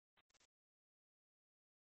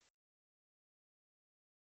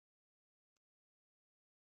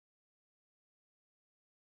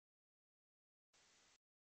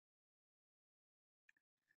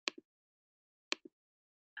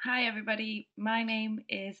Hi, everybody. My name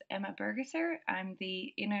is Emma Bergesser. I'm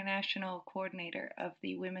the International Coordinator of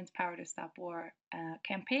the Women's Power to Stop War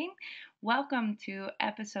campaign. Welcome to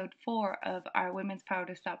episode 4 of our Women's Power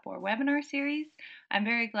to Stop War webinar series. I'm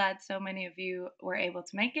very glad so many of you were able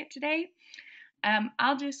to make it today.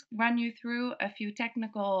 I'll just run you through a few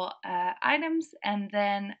technical items and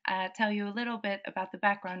then tell you a little bit about the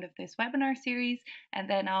background of this webinar series, and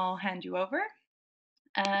then I'll hand you over.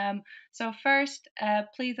 So first,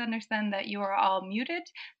 please understand that you are all muted.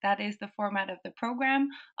 That is the format of the program.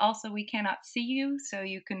 Also, we cannot see you, so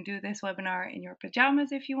you can do this webinar in your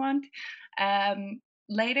pajamas if you want.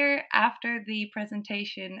 Later, after the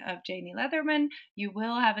presentation of Janie Leatherman, you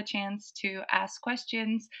will have a chance to ask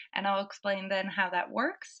questions, and I'll explain then how that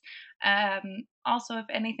works. Also, if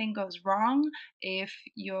anything goes wrong, if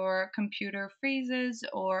your computer freezes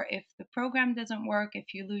or if the program doesn't work,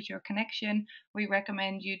 if you lose your connection, we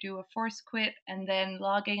recommend you do a force quit and then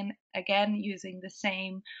log in again using the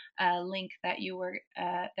same link that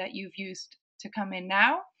you've used to come in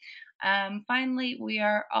now. Finally, we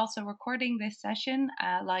are also recording this session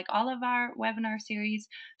like all of our webinar series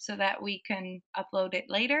so that we can upload it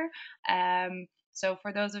later. So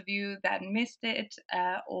for those of you that missed it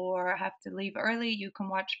or have to leave early, you can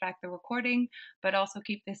watch back the recording, but also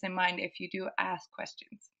keep this in mind if you do ask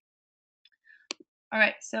questions. All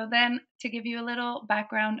right, so then to give you a little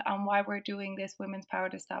background on why we're doing this Women's Power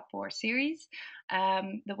to Stop War series,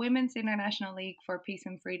 the Women's International League for Peace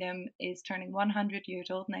and Freedom is turning 100 years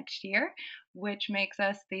old next year, which makes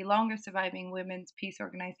us the longest surviving women's peace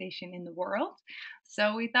organization in the world.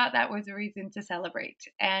 So we thought that was a reason to celebrate,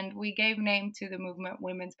 and we gave name to the movement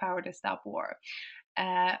Women's Power to Stop War.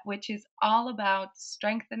 Which is all about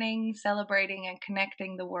strengthening, celebrating, and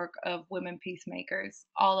connecting the work of women peacemakers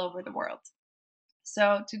all over the world.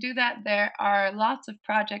 So to do that, there are lots of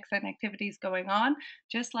projects and activities going on,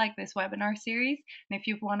 just like this webinar series. And if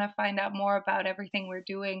you want to find out more about everything we're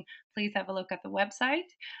doing, please have a look at the website.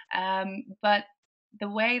 But the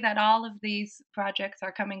way that all of these projects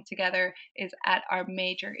are coming together is at our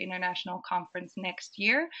major international conference next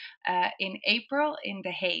year in April in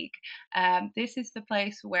The Hague. This is the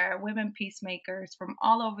place where women peacemakers from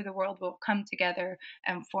all over the world will come together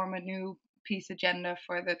and form a new peace agenda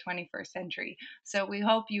for the 21st century. So we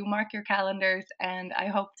hope you mark your calendars, and I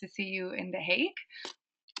hope to see you in The Hague.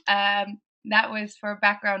 That was for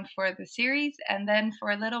background for the series, and then for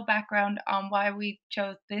a little background on why we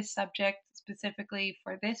chose this subject specifically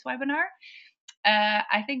for this webinar.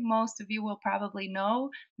 I think most of you will probably know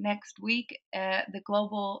next week the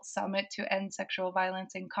Global Summit to End Sexual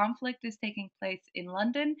Violence and Conflict is taking place in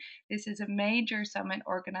London. This is a major summit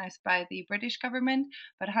organized by the British government,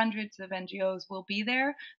 but hundreds of NGOs will be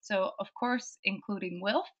there. So, of course, including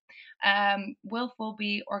WILPF. WILPF will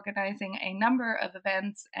be organizing a number of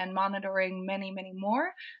events and monitoring many, many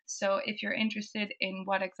more. So if you're interested in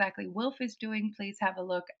what exactly WILPF is doing, please have a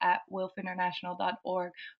look at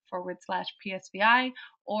wilpfinternational.org/PSVI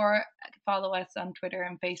or follow us on Twitter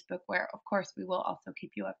and Facebook, where, of course, we will also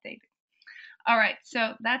keep you updated. All right,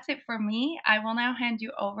 so that's it for me. I will now hand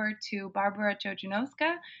you over to Barbara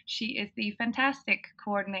Jojanowska. She is the fantastic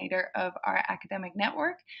coordinator of our academic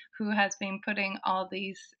network who has been putting all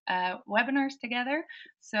these webinars together.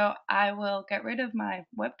 So I will get rid of my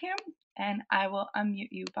webcam and I will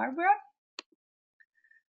unmute you, Barbara.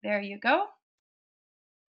 There you go.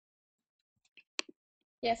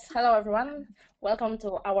 Yes, hello everyone. Welcome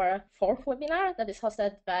to our 4th webinar that is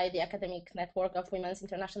hosted by the Academic Network of Women's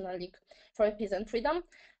International League for Peace and Freedom.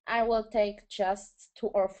 I will take just 2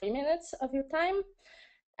 or 3 minutes of your time.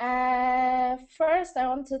 First, I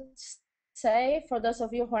want to say, for those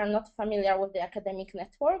of you who are not familiar with the Academic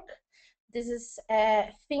Network, this is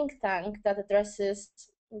a think tank that addresses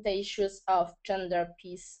the issues of gender,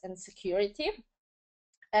 peace, and security.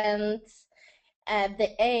 And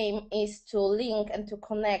the aim is to link and to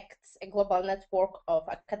connect a global network of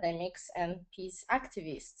academics and peace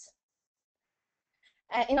activists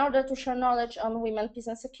in order to share knowledge on women, peace,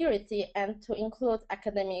 and security, and to include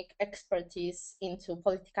academic expertise into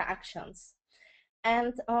political actions.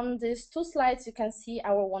 And on these 2 slides, you can see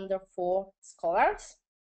our wonderful scholars.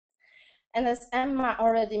 And as Emma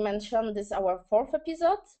already mentioned, this is our 4th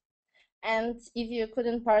episode. And if you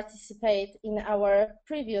couldn't participate in our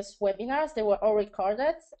previous webinars, they were all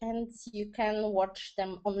recorded and you can watch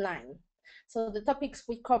them online. So the topics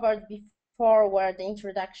we covered before were the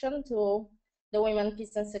introduction to the Women,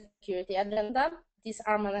 Peace and Security Agenda,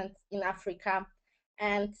 disarmament in Africa,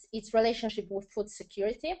 and its relationship with food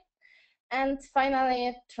security. And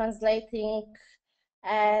finally, translating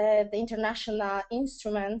the international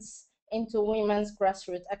instruments into women's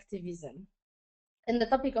grassroots activism. And the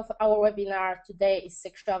topic of our webinar today is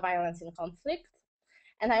sexual violence in conflict.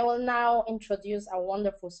 And I will now introduce our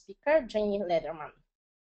wonderful speaker, Janie Leatherman.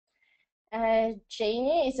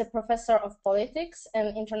 Janie is a professor of politics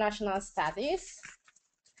and international studies.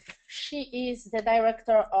 She is the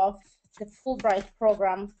director of the Fulbright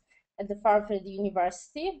program at the Fairfield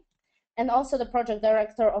University, and also the project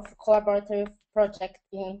director of a collaborative project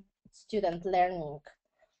in student learning.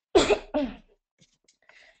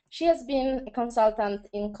 She has been a consultant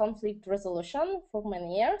in conflict resolution for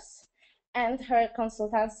many years, and her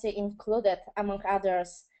consultancy included, among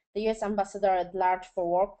others, the US Ambassador at Large for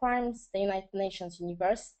War Crimes, the United Nations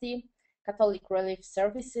University, Catholic Relief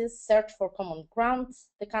Services, Search for Common Ground,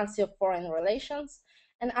 the Council of Foreign Relations,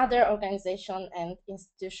 and other organizations and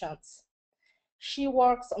institutions. She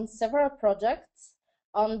works on several projects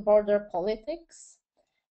on border politics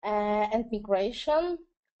and migration,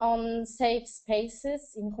 on safe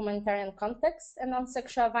spaces in humanitarian context, and on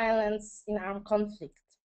sexual violence in armed conflict.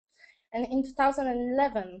 And in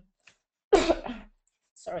 2011,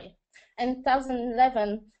 in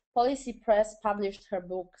 2011, Policy Press published her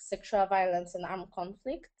book, Sexual Violence and Armed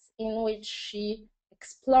Conflict, in which she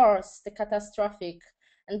explores the catastrophic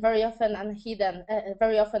and very often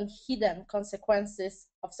hidden consequences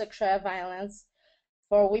of sexual violence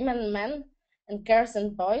for women, men, and girls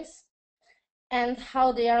and boys, and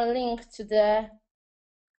how they are linked to the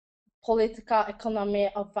political economy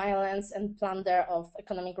of violence and plunder of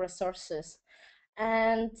economic resources.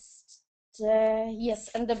 And yes,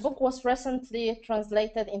 and the book was recently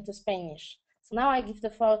translated into Spanish. So now I give the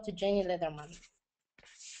floor to Janie Leatherman.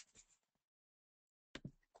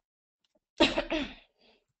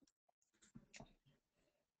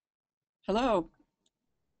 Hello.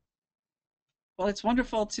 Well, it's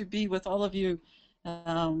wonderful to be with all of you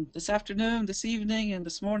this afternoon, this evening, and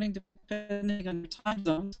this morning, depending on your time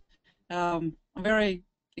zones. I'm very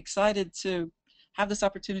excited to have this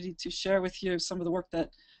opportunity to share with you some of the work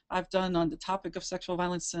that I've done on the topic of sexual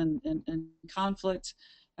violence and conflict.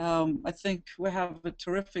 I think we have a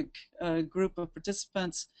terrific group of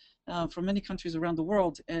participants from many countries around the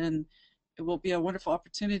world, and it will be a wonderful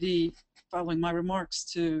opportunity following my remarks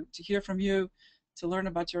to hear from you, to learn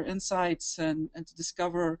about your insights, and to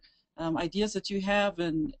discover ideas that you have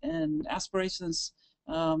and aspirations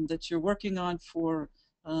that you're working on for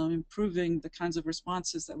improving the kinds of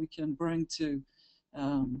responses that we can bring to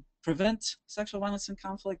prevent sexual violence and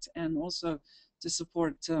conflict, and also to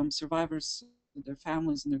support survivors, their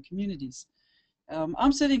families, and their communities.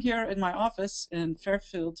 I'm sitting here in my office in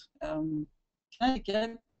Fairfield,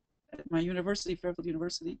 Connecticut, at my university, Fairfield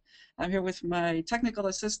University. I'm here with my technical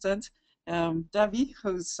assistant, Davi,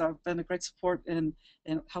 who's been a great support in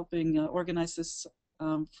helping organize this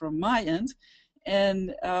from my end.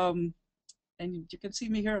 And you can see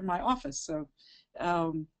me here in my office. So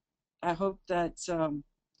I hope that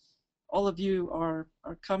all of you are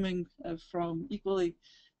coming from equally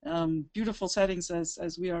beautiful settings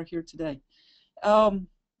as we are here today. I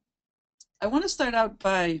want to start out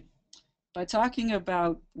by talking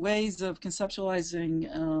about ways of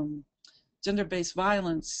conceptualizing gender-based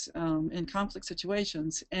violence in conflict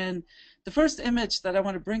situations. And the first image that I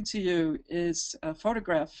want to bring to you is a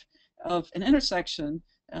photograph of an intersection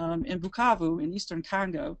in Bukavu in eastern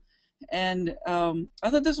Congo. And I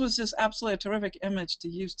thought this was just absolutely a terrific image to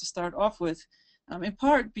use to start off with, in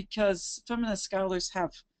part because feminist scholars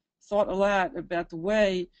have thought a lot about the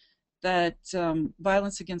way that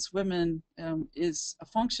violence against women is a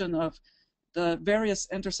function of the various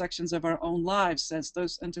intersections of our own lives, as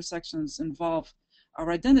those intersections involve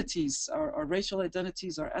our identities, our racial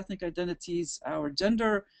identities, our ethnic identities, our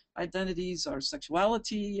gender identities, our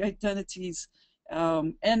sexuality identities,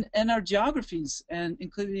 and our geographies, and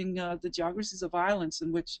including the geographies of violence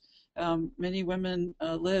in which many women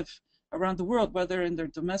live around the world, whether in their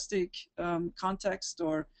domestic context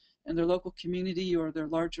or in their local community or their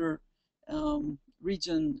larger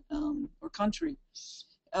region or country.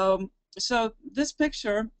 So this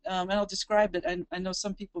picture, and I'll describe it, I know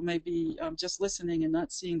some people may be just listening and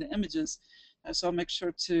not seeing the images, so I'll make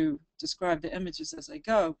sure to describe the images as I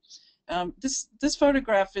go. This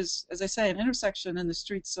photograph is, as I say, an intersection in the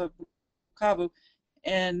streets of Bukavu,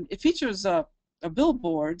 and it features a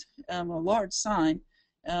billboard, a large sign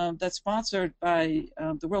that's sponsored by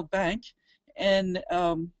the World Bank, and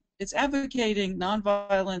it's advocating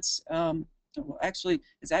nonviolence. Well, actually,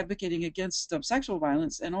 it's advocating against sexual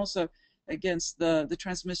violence and also against the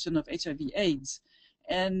transmission of HIV/AIDS.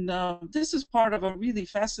 And this is part of a really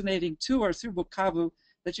fascinating tour through Bukavu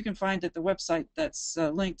that you can find at the website that's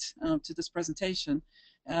linked to this presentation,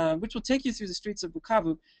 which will take you through the streets of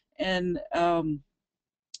Bukavu. And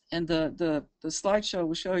And the slideshow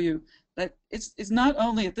will show you that it's not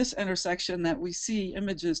only at this intersection that we see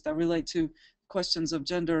images that relate to questions of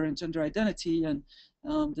gender and gender identity and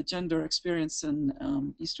the gender experience in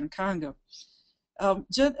Eastern Congo.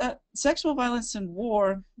 Sexual violence in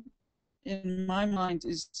war, in my mind,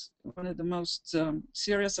 is one of the most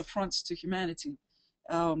serious affronts to humanity.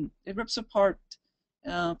 It rips apart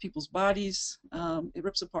people's bodies, it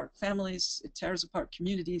rips apart families, it tears apart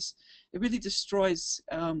communities, it really destroys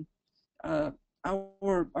our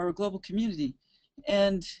global community.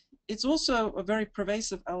 And it's also a very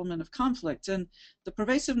pervasive element of conflict, and the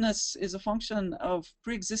pervasiveness is a function of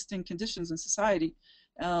pre-existing conditions in society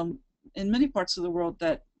in many parts of the world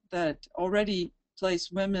that already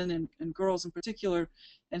place women and girls in particular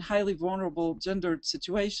in highly vulnerable gendered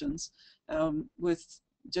situations with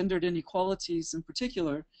gendered inequalities in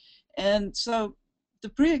particular. And so the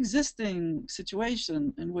pre-existing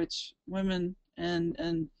situation in which women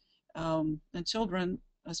and children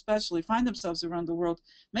especially find themselves around the world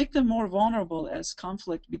make them more vulnerable as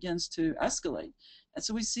conflict begins to escalate. And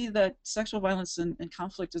so we see that sexual violence and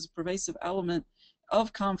conflict is a pervasive element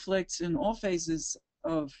of conflicts in all phases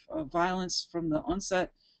of violence, from the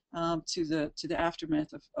onset to the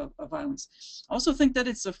aftermath of violence. I also think that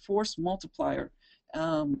it's a force multiplier.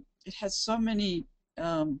 It has so many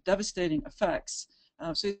devastating effects.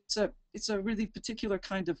 So it's a really particular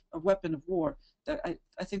kind of a weapon of war that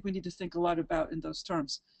I think we need to think a lot about in those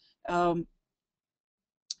terms.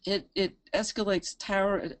 It escalates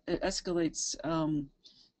terror, it escalates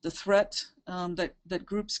the threat that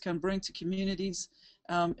groups can bring to communities.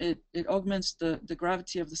 It augments the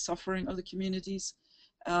gravity of the suffering of the communities.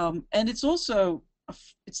 And it's also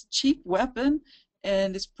it's a cheap weapon,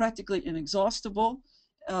 and it's practically inexhaustible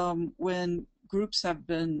when groups have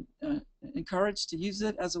been encouraged to use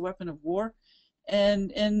it as a weapon of war.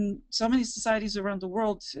 And in so many societies around the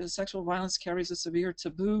world, sexual violence carries a severe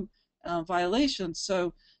taboo violation.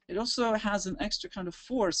 So it also has an extra kind of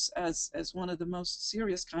force as one of the most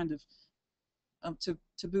serious kind of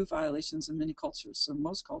taboo violations in many cultures, so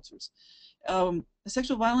most cultures.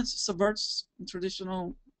 Sexual violence subverts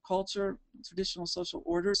traditional culture, traditional social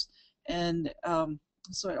orders, and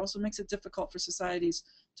so it also makes it difficult for societies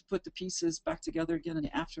to put the pieces back together again in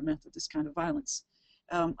the aftermath of this kind of violence.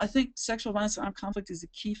 I think sexual violence and armed conflict is a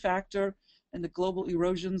key factor in the global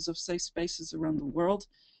erosions of safe spaces around the world,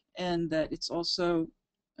 and that it's also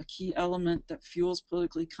a key element that fuels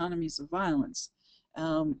political economies of violence.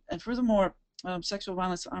 And furthermore, sexual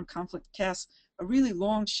violence and armed conflict casts a really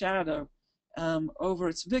long shadow over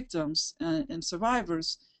its victims and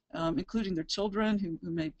survivors, including their children,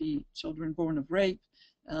 who may be children born of rape,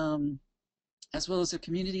 as well as their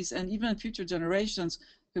communities, and even future generations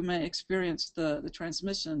who may experience the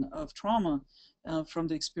transmission of trauma from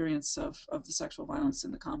the experience of the sexual violence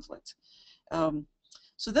in the conflict.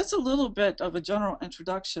 So that's a little bit of a general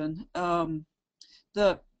introduction.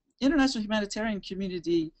 The international humanitarian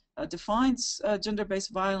community defines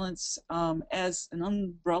gender-based violence as an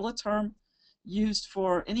umbrella term used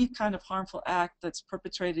for any kind of harmful act that's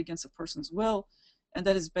perpetrated against a person's will and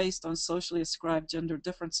that is based on socially ascribed gender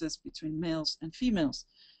differences between males and females.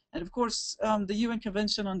 And of course, the UN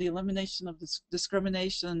Convention on the Elimination of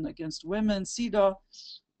Discrimination Against Women, CEDAW,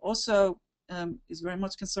 also is very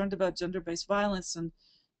much concerned about gender-based violence and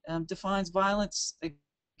defines violence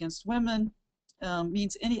against women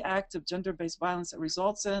means any act of gender-based violence that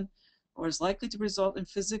results in or is likely to result in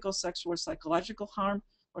physical, sexual, or psychological harm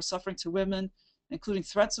or suffering to women, including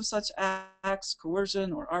threats of such acts,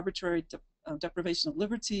 coercion, or arbitrary deprivation of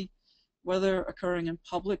liberty, whether occurring in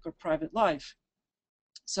public or private life.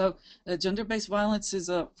 So gender-based violence is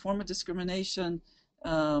a form of discrimination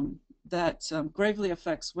that gravely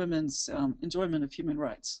affects women's enjoyment of human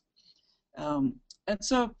rights. And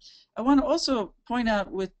so I want to also point out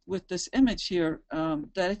with this image here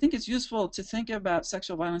that I think it's useful to think about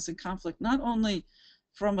sexual violence and conflict not only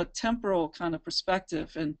from a temporal kind of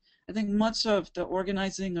perspective, and I think much of the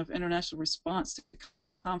organizing of international response to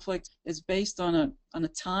conflict is based on a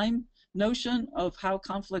time notion of how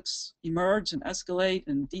conflicts emerge and escalate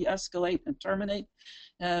and de-escalate and terminate.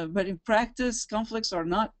 But in practice, conflicts are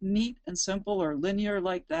not neat and simple or linear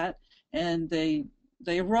like that, and they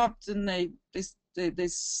erupt and they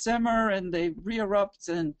simmer and they re-erupt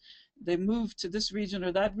and they move to this region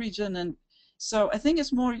or that region. And so I think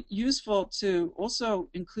it's more useful to also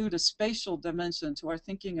include a spatial dimension to our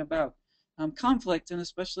thinking about conflict, and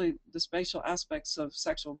especially the spatial aspects of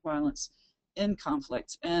sexual violence in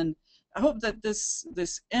conflict. And I hope that this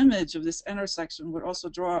image of this intersection would also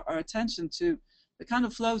draw our attention to the kind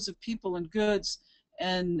of flows of people and goods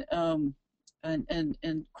and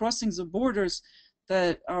crossings of borders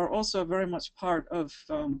that are also very much part of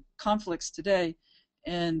conflicts today,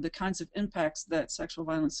 and the kinds of impacts that sexual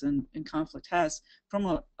violence in conflict has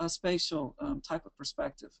from a spatial type of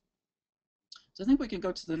perspective. So I think we can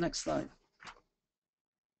go to the next slide.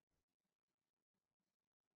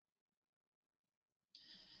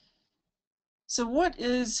 So what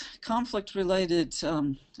is conflict-related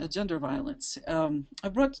gender violence? I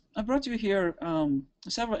brought you here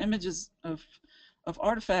several images of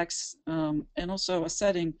artifacts and also a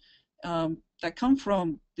setting that come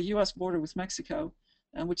from the U.S. border with Mexico,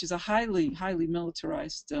 which is a highly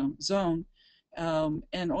militarized zone,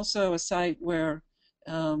 and also a site where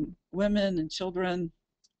women and children,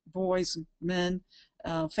 boys, men,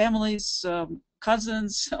 families,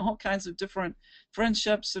 cousins, all kinds of different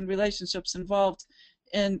friendships and relationships involved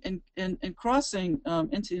in crossing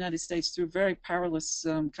into the United States through very perilous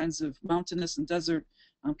kinds of mountainous and desert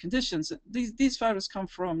conditions. These photos come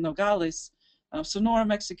from Nogales, Sonora,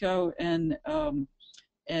 Mexico, and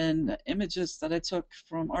images that I took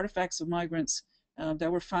from artifacts of migrants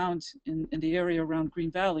that were found in the area around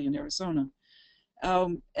Green Valley in Arizona.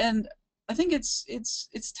 And I think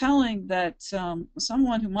it's telling that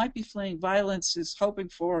someone who might be fleeing violence is hoping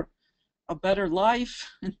for a better life.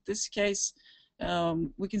 In this case,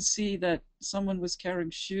 we can see that someone was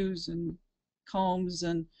carrying shoes and combs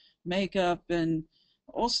and makeup, and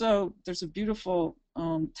also there's a beautiful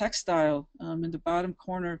textile in the bottom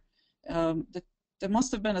corner that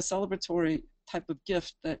must have been a celebratory type of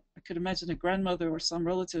gift that I could imagine a grandmother or some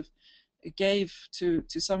relative gave to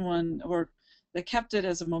someone, or they kept it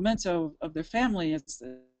as a memento of their family as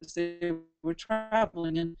they were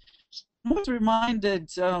traveling. And I was reminded,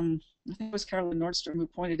 I think it was Carolyn Nordstrom who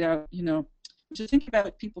pointed out, you should think about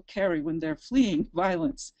what people carry when they're fleeing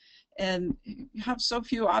violence. And you have so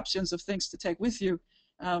few options of things to take with you.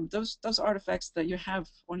 Those artifacts that you have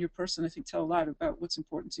on your person, I think, tell a lot about what's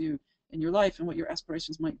important to you in your life and what your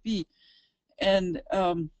aspirations might be. And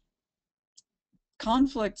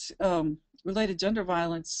conflict related gender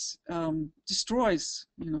violence destroys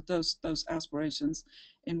those aspirations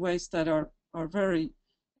in ways that are very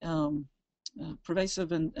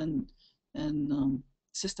pervasive and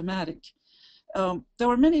systematic. There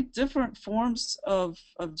were many different forms of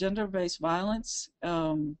gender-based violence.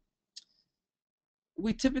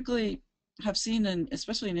 We typically have seen,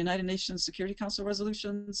 especially in the United Nations Security Council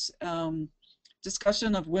resolutions,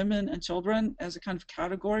 discussion of women and children as a kind of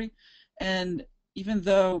category. And even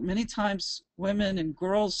though many times women and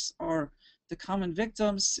girls are the common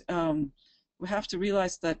victims, we have to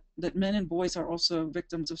realize that men and boys are also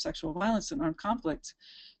victims of sexual violence and armed conflict.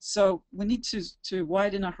 So we need to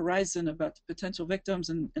widen our horizon about the potential victims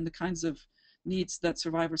and the kinds of needs that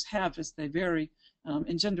survivors have as they vary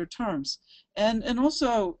in gender terms. And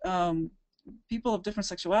also people of different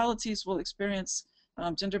sexualities will experience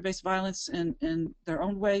gender-based violence in their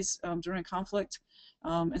own ways during conflict.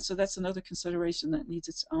 And so that's another consideration that needs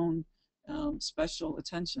its own special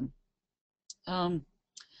attention.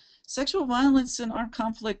 Sexual violence in armed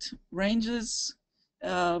conflict ranges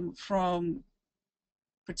from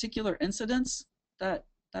particular incidents that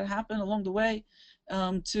happen along the way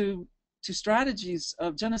to strategies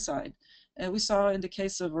of genocide. And we saw in the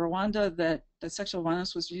case of Rwanda that sexual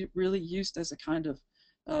violence was really used as a kind of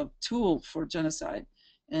tool for genocide,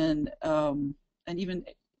 and even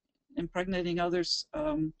impregnating others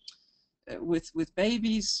with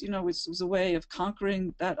babies, was a way of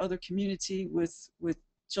conquering that other community with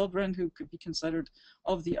children who could be considered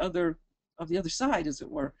of the other side, as it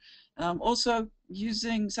were. Also,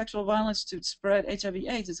 using sexual violence to spread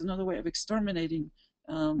HIV/AIDS is another way of exterminating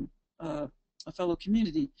a fellow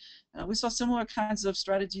community. We saw similar kinds of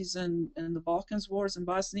strategies in the Balkans wars in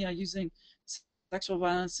Bosnia, using sexual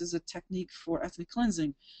violence as a technique for ethnic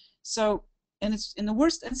cleansing. So, and it's in the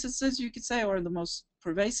worst instances, you could say, or in the most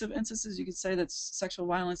pervasive instances, you could say that sexual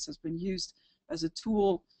violence has been used as a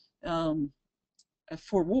tool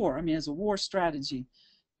for war, as a war strategy.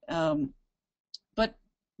 But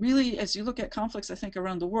really, as you look at conflicts, I think,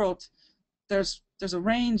 around the world, there's a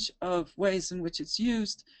range of ways in which it's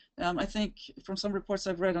used. I think from some reports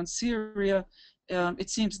I've read on Syria, it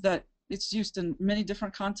seems that it's used in many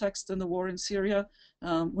different contexts in the war in Syria.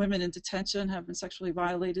 Women in detention have been sexually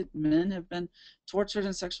violated. Men have been tortured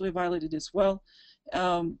and sexually violated as well.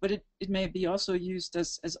 But it may be also used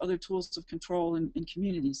as other tools of control in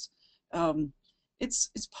communities.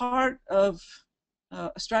 It's part of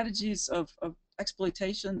strategies of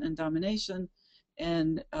exploitation and domination,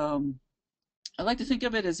 and I like to think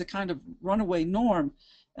of it as a kind of runaway norm,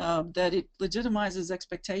 that it legitimizes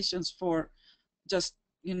expectations for just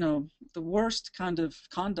the worst kind of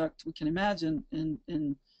conduct we can imagine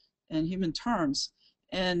in human terms.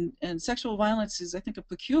 And sexual violence is, I think, a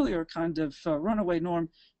peculiar kind of runaway norm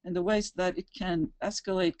in the ways that it can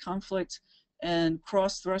escalate conflict and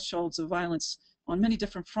cross thresholds of violence on many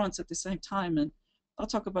different fronts at the same time. And I'll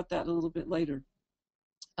talk about that a little bit later.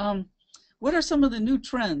 What are some of the new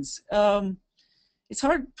trends? It's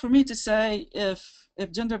hard for me to say if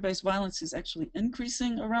gender-based violence is actually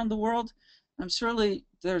increasing around the world. Surely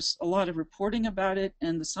there's a lot of reporting about it,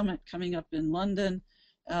 and the summit coming up in London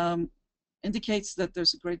indicates that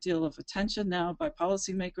there's a great deal of attention now by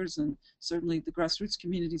policymakers, and certainly the grassroots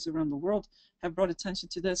communities around the world have brought attention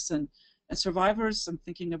to this. And survivors, I'm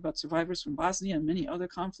thinking about survivors from Bosnia and many other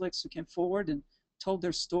conflicts who came forward and told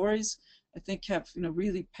their stories, I think have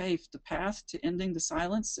really paved the path to ending the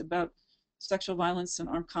silence about sexual violence and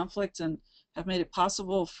armed conflict, and have made it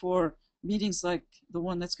possible for meetings like the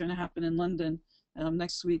one that's going to happen in London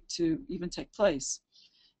next week to even take place.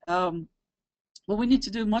 Well, we need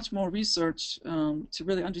to do much more research to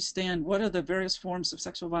really understand what are the various forms of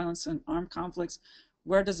sexual violence and armed conflicts,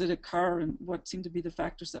 where does it occur, and what seem to be the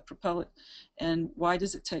factors that propel it, and why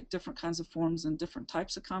does it take different kinds of forms and different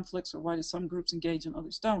types of conflicts, or why do some groups engage and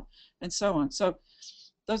others don't, and so on. So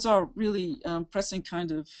those are really pressing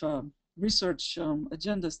kind of research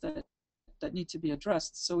agendas that need to be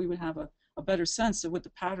addressed, so we would have a better sense of what the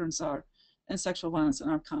patterns are in sexual violence and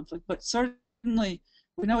armed conflict. But certainly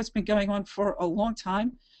we know it's been going on for a long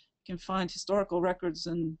time. You can find historical records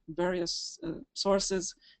in various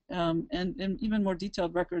sources, and even more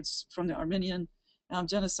detailed records from the Armenian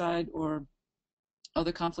genocide or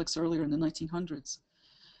other conflicts earlier in the 1900s.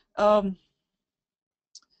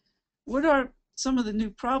 What are some of the new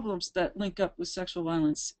problems that link up with sexual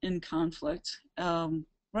violence in conflict?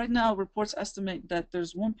 Right now, reports estimate that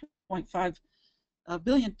there's 1.5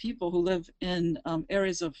 billion people who live in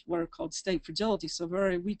areas of what are called state fragility, so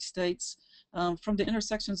very weak states, from the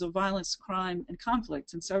intersections of violence, crime, and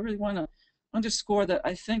conflict. And so I really want to underscore that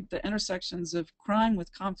I think the intersections of crime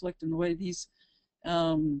with conflict and the way these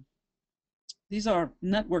are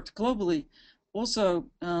networked globally also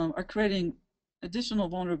are creating additional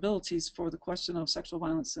vulnerabilities for the question of sexual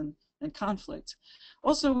violence and conflict.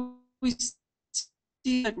 Also, we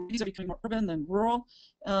see that these are becoming more urban than rural,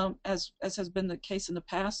 as has been the case in the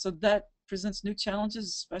past. So that presents new challenges,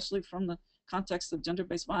 especially from the context of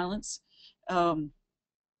gender-based violence.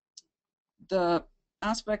 The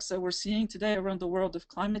aspects that we're seeing today around the world of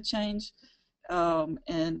climate change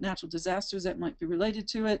and natural disasters that might be related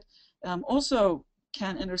to it also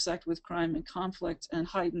can intersect with crime and conflict and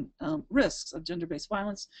heighten risks of gender-based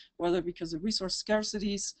violence, whether because of resource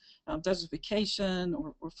scarcities, desertification,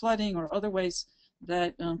 or flooding, or other ways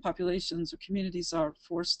that populations or communities are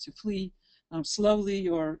forced to flee slowly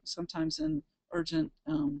or sometimes in urgent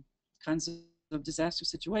kinds of disaster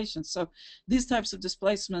situations. So these types of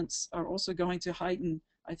displacements are also going to heighten,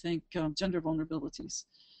 I think, gender vulnerabilities.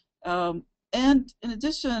 And in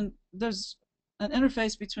addition, there's an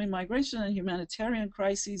interface between migration and humanitarian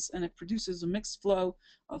crises, and it produces a mixed flow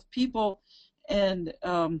of people. And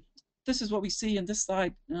this is what we see in this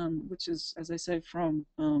slide, which is, as I say, from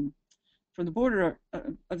the border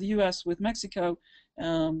of the U.S. with Mexico.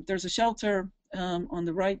 There's a shelter on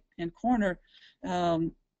the right-hand corner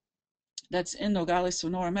that's in Nogales,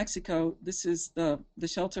 Sonora, Mexico. This is the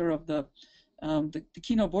shelter of the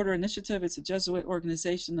Quino Border Initiative. It's a Jesuit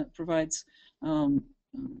organization that provides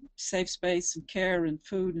safe space and care and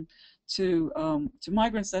food to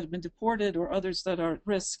migrants that have been deported or others that are at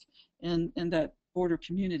risk in that border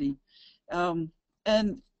community. And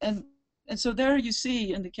so there you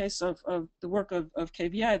see, in the case of the work of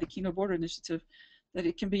KBI, the Quino Border Initiative, that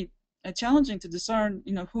it can be challenging to discern,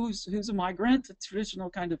 who's a migrant, a traditional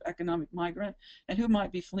kind of economic migrant, and who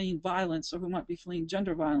might be fleeing violence, or who might be fleeing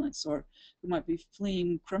gender violence, or who might be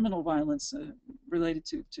fleeing criminal violence related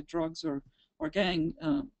to drugs or gang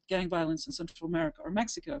violence in Central America or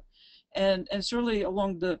Mexico. And surely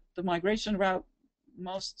along the migration route,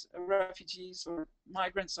 most refugees or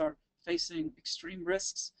migrants are facing extreme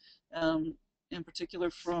risks, in particular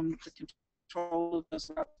from the control of those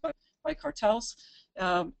routes by cartels.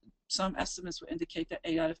 Some estimates would indicate that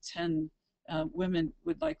 8 out of 10 women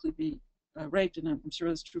would likely be raped, and I'm sure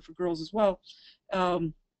that's true for girls as well.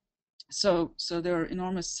 So there are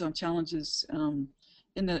enormous challenges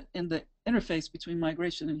in the interface between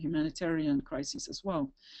migration and humanitarian crises as well.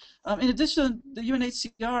 In addition, the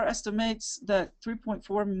UNHCR estimates that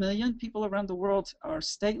 3.4 million people around the world are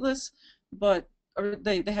stateless, but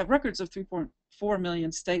they have records of 3.4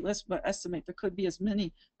 million stateless, but estimate there could be as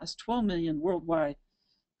many as 12 million worldwide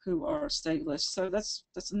who are stateless. So that's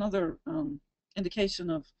another indication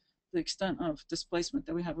of the extent of displacement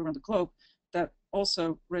that we have around the globe that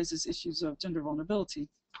also raises issues of gender vulnerability.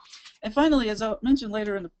 And finally, as I'll mention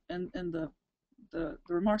later in the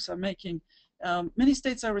remarks I'm making, many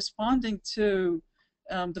states are responding to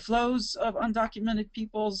the flows of undocumented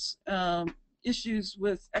people's issues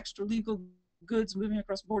with extra legal goods moving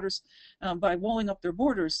across borders by walling up their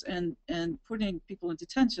borders and putting people in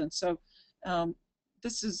detention. So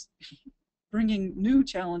this is bringing new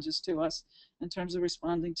challenges to us in terms of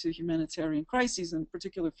responding to humanitarian crises, in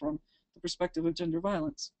particular from the perspective of gender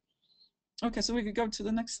violence. Okay, so we could go to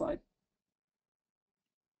the next slide.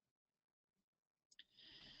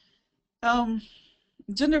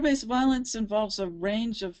 Gender-based violence involves a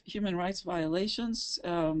range of human rights violations,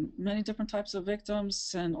 many different types of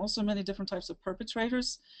victims, and also many different types of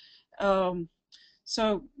perpetrators.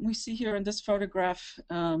 So we see here in this photograph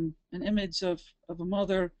an image of a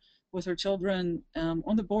mother with her children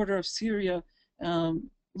on the border of Syria,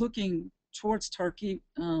 looking towards Turkey,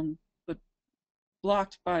 but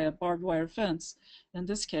blocked by a barbed wire fence in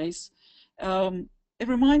this case. It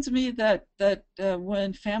reminds me that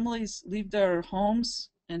when families leave their homes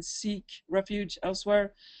and seek refuge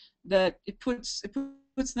elsewhere, that it puts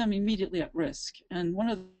them immediately at risk. And one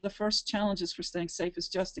of the first challenges for staying safe is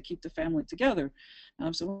just to keep the family together.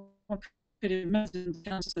 So one could imagine the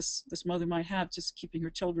challenges this mother might have just keeping her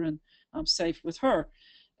children safe with her.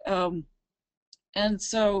 And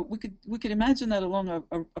so we could imagine that along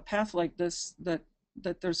a path like this, that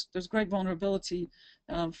there's great vulnerability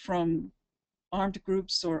from armed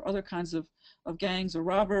groups or other kinds of gangs or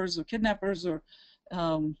robbers or kidnappers or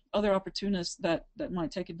other opportunists that might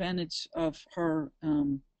take advantage of her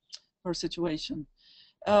situation.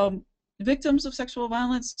 Victims of sexual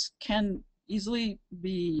violence can easily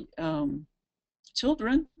be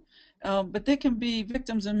children, but they can be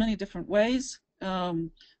victims in many different ways.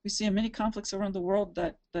 We see in many conflicts around the world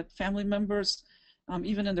that family members,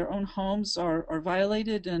 even in their own homes, are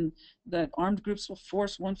violated, and that armed groups will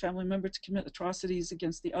force one family member to commit atrocities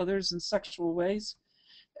against the others in sexual ways.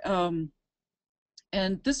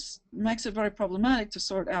 And this makes it very problematic to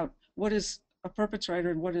sort out what is a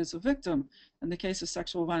perpetrator and what is a victim in the case of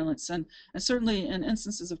sexual violence. And certainly in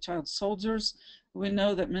instances of child soldiers, we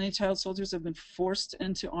know that many child soldiers have been forced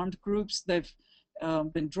into armed groups. They've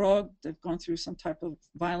been drugged, they've gone through some type of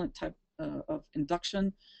violent type of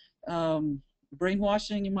induction,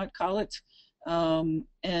 brainwashing, you might call it,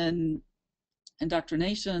 and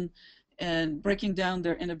indoctrination, and breaking down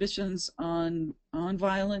their inhibitions on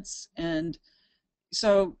violence. And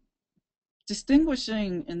so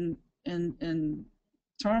distinguishing in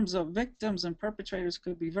terms of victims and perpetrators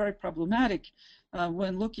could be very problematic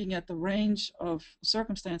when looking at the range of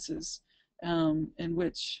circumstances in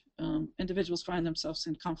which individuals find themselves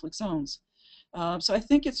in conflict zones. So I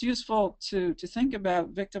think it's useful to think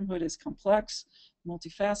about victimhood as complex,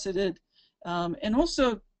 multifaceted, and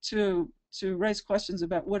also to raise questions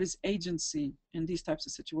about what is agency in these types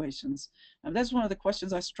of situations. That's one of the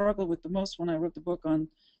questions I struggled with the most when I wrote the book on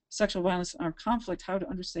sexual violence and armed conflict, how to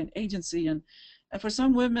understand agency. And for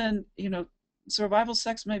some women, you know, survival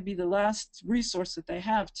sex may be the last resource that they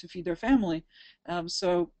have to feed their family.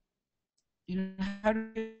 So, you know, how do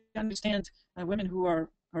you understand women who are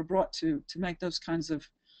brought to make those kinds of,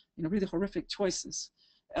 you know, really horrific choices?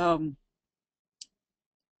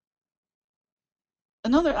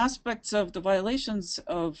 Another aspect of the violations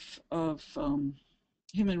of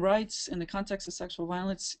human rights in the context of sexual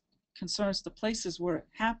violence concerns the places where it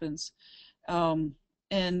happens, and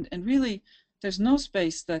really there's no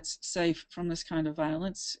space that's safe from this kind of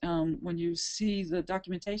violence. When you see the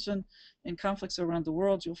documentation in conflicts around the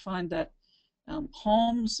world, you'll find that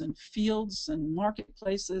homes and fields and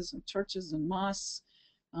marketplaces and churches and mosques,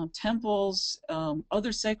 temples,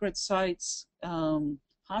 other sacred sites,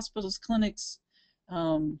 hospitals, clinics,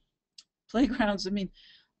 playgrounds, I mean,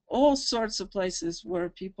 all sorts of places where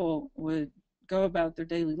people would go about their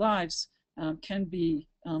daily lives can be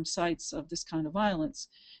sites of this kind of violence.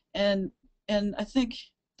 And I think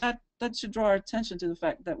that should draw our attention to the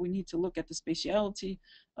fact that we need to look at the spatiality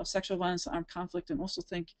of sexual violence and armed conflict, and also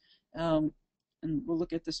think, and we'll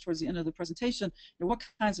look at this towards the end of the presentation, you know, what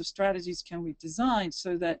kinds of strategies can we design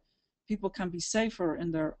so that people can be safer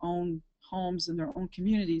in their own homes, in their own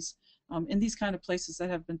communities, in these kind of places that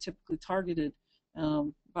have been typically targeted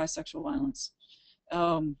by sexual violence.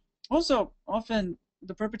 Also, often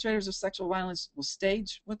the perpetrators of sexual violence will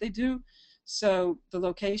stage what they do, so the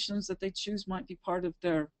locations that they choose might be part of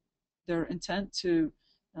their intent to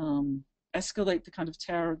escalate the kind of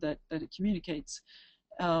terror that it communicates.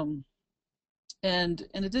 And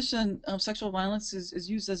in addition, sexual violence is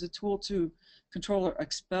used as a tool to control or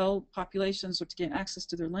expel populations or to gain access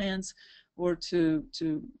to their lands, or to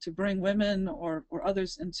bring women or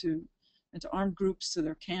others into armed groups to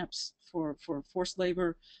their camps for forced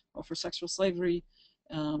labor or for sexual slavery.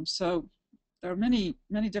 So there are many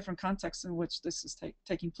different contexts in which this is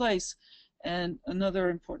taking place. And another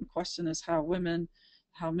important question is how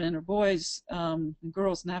men or boys and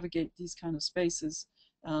girls navigate these kind of spaces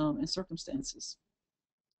and circumstances.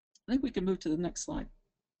 I think we can move to the next slide.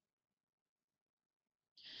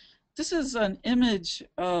 This is an image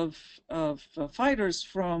of fighters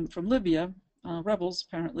from Libya, rebels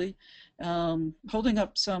apparently, holding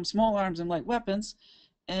up some small arms and light weapons.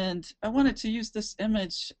 And I wanted to use this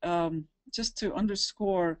image just to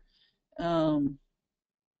underscore the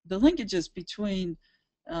linkages between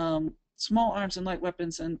small arms and light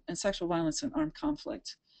weapons and sexual violence and armed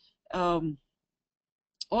conflict.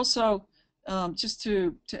 Also, just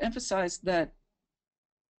to emphasize that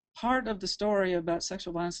part of the story about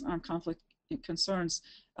sexual violence and armed conflict, it concerns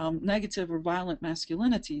negative or violent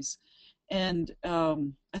masculinities. And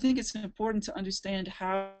I think it's important to understand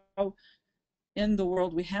how in the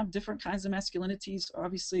world we have different kinds of masculinities.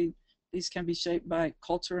 Obviously, these can be shaped by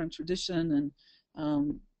culture and tradition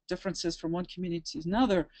and differences from one community to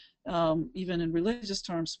another, even in religious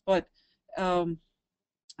terms. But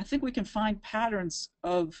I think we can find patterns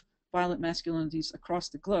of violent masculinities across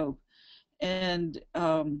the globe. And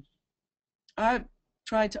I've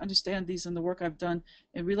tried to understand these in the work I've done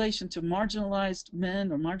in relation to marginalized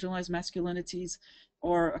men or marginalized masculinities,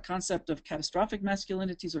 or a concept of catastrophic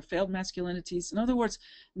masculinities or failed masculinities. In other words,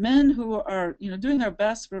 men who are doing their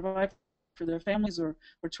best to provide for their families, or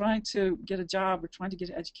trying to get a job, or trying to get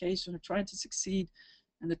an education, or trying to succeed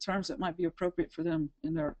in the terms that might be appropriate for them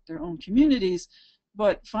in their own communities,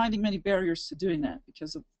 but finding many barriers to doing that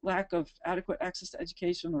because of lack of adequate access to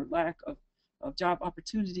education or lack of job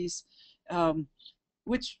opportunities,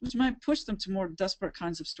 which might push them to more desperate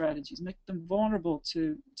kinds of strategies, make them vulnerable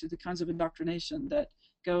to the kinds of indoctrination that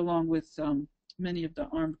go along with many of the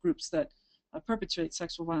armed groups that perpetrate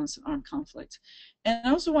sexual violence and armed conflict. And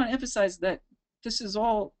I also want to emphasize that this is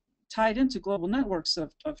all tied into global networks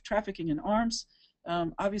of trafficking in arms.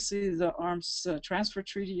 Obviously, the Arms Transfer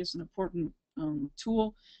Treaty is an important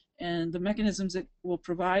tool, and the mechanisms it will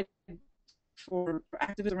provide for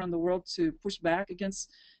activists around the world to push back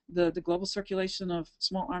against the global circulation of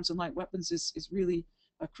small arms and light weapons is really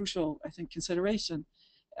a crucial, I think, consideration.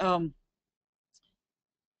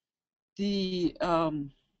 The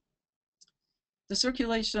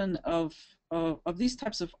circulation of these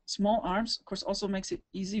types of small arms, of course, also makes it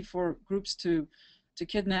easy for groups to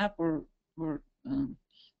kidnap or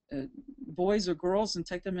boys or girls and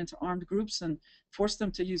take them into armed groups and force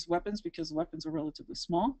them to use weapons because weapons are relatively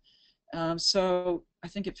small. So I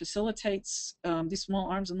think it facilitates these small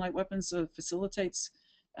arms and light weapons, facilitates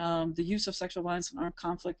the use of sexual violence and armed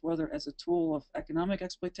conflict, whether as a tool of economic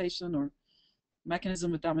exploitation or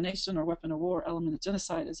mechanism of domination or weapon of war, element of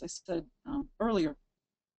genocide, as I said earlier.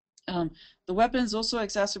 The weapons also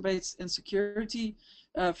exacerbates insecurity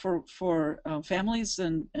for families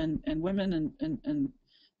and women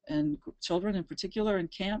and children in particular in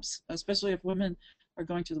camps, especially if women are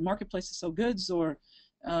going to the marketplace to sell goods, or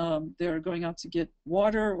they're going out to get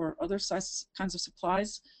water or other kinds of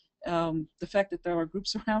supplies. The fact that there are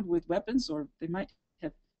groups around with weapons, or they might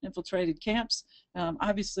have infiltrated camps,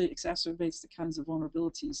 obviously exacerbates the kinds of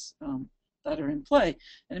vulnerabilities that are in play,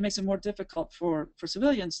 and it makes it more difficult for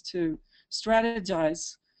civilians to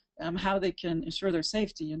strategize how they can ensure their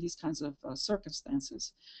safety in these kinds of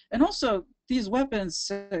circumstances. And also, these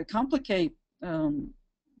weapons complicate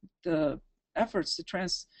the efforts to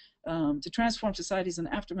transform societies in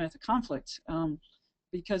the aftermath of conflict,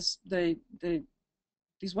 because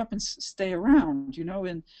these weapons stay around,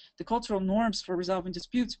 and the cultural norms for resolving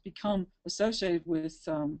disputes become associated with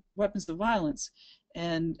weapons of violence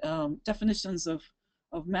and definitions of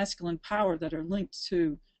masculine power that are linked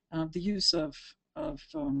to the use of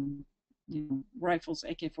rifles,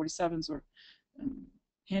 AK-47s, or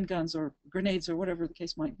handguns, or grenades, or whatever the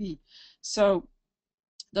case might be. So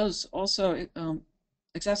those also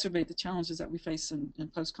exacerbate the challenges that we face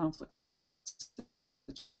in post-conflict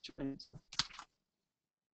situations.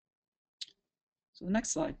 So the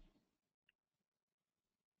next slide.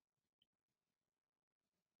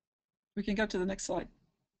 We can go to the next slide.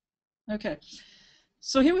 Okay.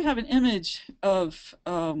 So here we have an image of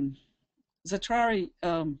Zatari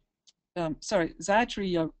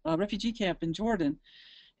refugee camp in Jordan.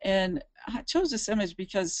 And I chose this image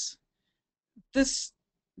because this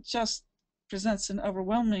just presents an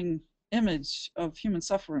overwhelming image of human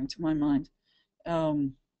suffering to my mind.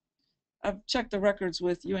 I've checked the records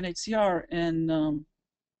with UNHCR, and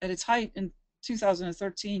at its height in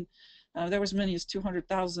 2013, there was as many as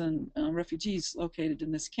 200,000 refugees located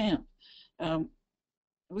in this camp. It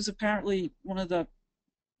was apparently one of the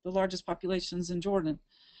largest populations in Jordan.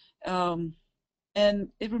 And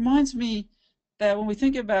it reminds me that when we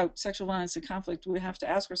think about sexual violence and conflict, we have to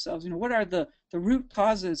ask ourselves, what are the root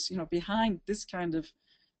causes, behind this kind of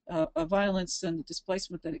violence and the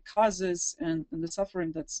displacement that it causes, and the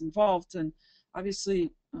suffering that's involved. And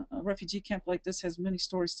obviously, a refugee camp like this has many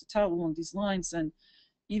stories to tell along these lines, and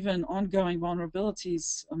even ongoing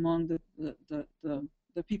vulnerabilities among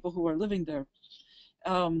the people who are living there.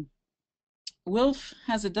 WILPF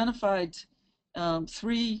has identified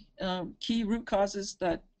 3 key root causes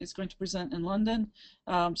that it's going to present in London.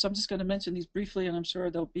 So I'm just going to mention these briefly, and I'm sure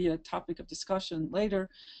there'll be a topic of discussion later.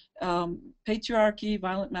 Patriarchy,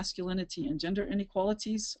 violent masculinity, and gender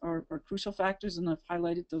inequalities are crucial factors, and I've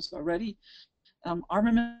highlighted those already.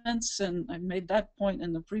 Armaments, and I made that point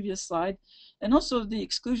in the previous slide, and also the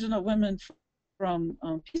exclusion of women from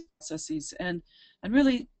peace processes. And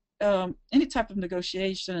really, any type of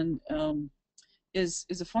negotiation is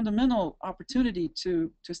a fundamental opportunity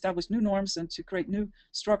to establish new norms and to create new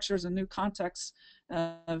structures and new contexts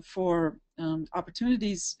for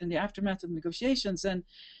opportunities in the aftermath of negotiations. And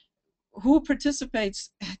who participates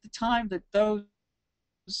at the time that those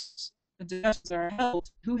discussions are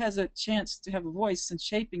held, who has a chance to have a voice in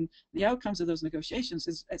shaping the outcomes of those negotiations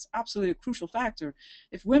is absolutely a crucial factor.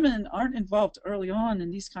 If women aren't involved early on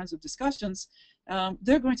in these kinds of discussions,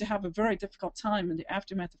 they're going to have a very difficult time in the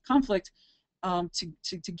aftermath of conflict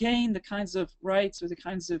to gain the kinds of rights or the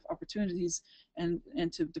kinds of opportunities and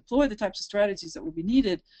to deploy the types of strategies that will be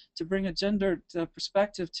needed to bring a gendered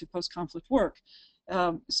perspective to post-conflict work.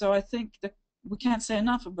 So I think that we can't say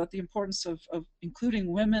enough about the importance of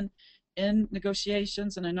including women in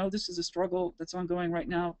negotiations, and I know this is a struggle that's ongoing right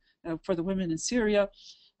now for the women in Syria.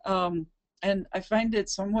 And I find it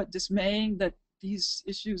somewhat dismaying that these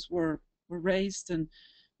issues were raised in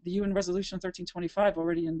the UN Resolution 1325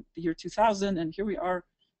 already in the year 2000, and here we are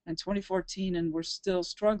in 2014, and we're still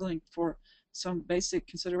struggling for some basic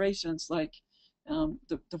considerations like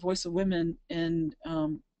the voice of women in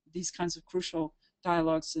these kinds of crucial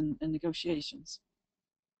dialogues and negotiations.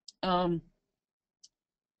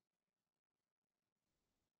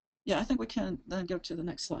 Yeah, I think we can then go to the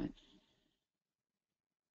next slide.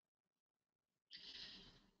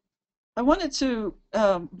 I wanted to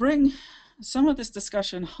bring some of this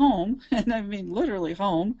discussion home, and I mean literally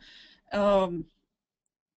home.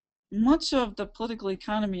 Much of the political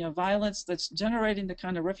economy of violence that's generating the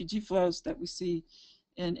kind of refugee flows that we see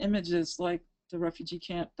in images like the refugee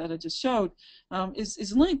camp that I just showed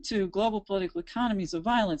is linked to global political economies of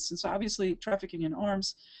violence. And so obviously trafficking in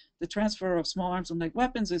arms, the transfer of small arms and light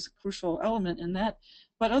weapons is a crucial element in that.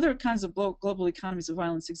 But other kinds of global economies of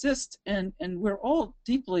violence exist, and we're all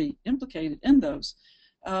deeply implicated in those.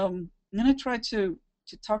 I'm going to try to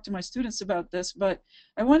talk to my students about this, but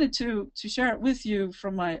I wanted to share it with you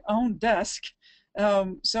from my own desk.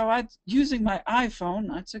 So using my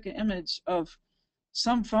iPhone, I took an image of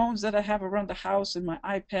some phones that I have around the house, and my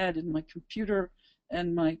iPad and my computer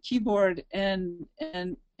and my keyboard, and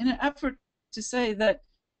in an effort to say that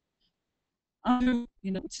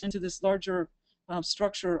it's into this larger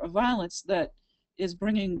structure of violence that is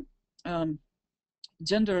bringing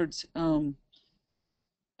gendered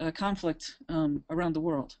conflict around the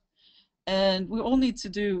world. And we all need to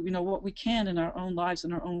do what we can in our own lives,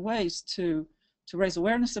 in our own ways, to raise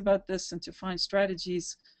awareness about this and to find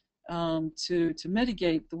strategies to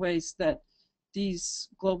mitigate the ways that these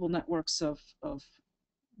global networks of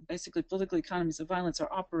basically political economies of violence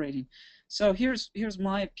are operating. So here's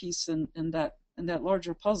my piece in that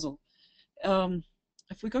larger puzzle.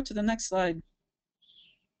 If we go to the next slide,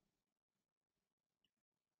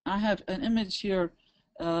 I have an image here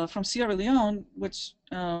from Sierra Leone, which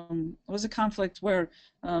was a conflict where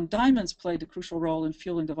diamonds played a crucial role in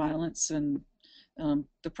fueling the violence and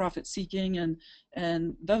the profit seeking,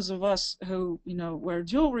 and those of us who wear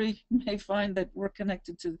jewelry may find that we're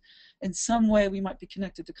connected to, in some way we might be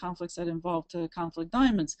connected to conflicts that involve conflict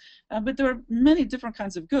diamonds, but there are many different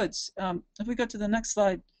kinds of goods. If we go to the next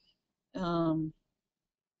slide, I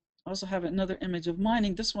also have another image of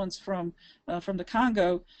mining. This one's from the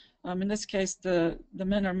Congo. In this case, the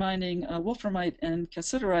men are mining wolframite and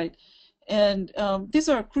cassiterite. And these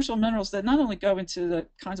are crucial minerals that not only go into the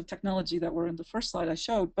kinds of technology that were in the first slide I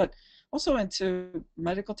showed, but also into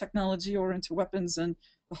medical technology or into weapons and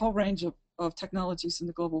a whole range of technologies in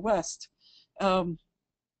the global West. And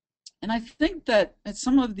I think that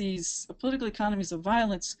some of these political economies of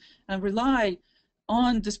violence rely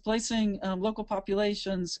on displacing local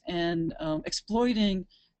populations and exploiting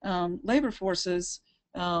labor forces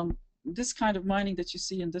this kind of mining that you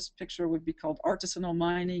see in this picture would be called artisanal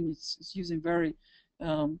mining. It's using very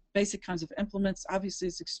basic kinds of implements. Obviously,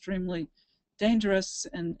 it's extremely dangerous,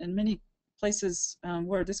 and in many places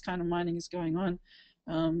where this kind of mining is going on,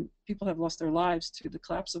 people have lost their lives to the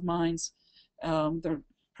collapse of mines. There are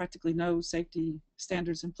practically no safety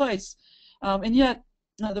standards in place, and yet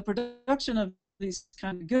the production of these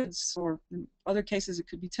kind of goods, or in other cases it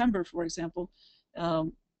could be timber, for example,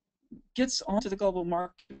 gets onto the global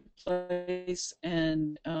marketplace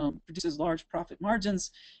and produces large profit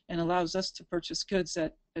margins and allows us to purchase goods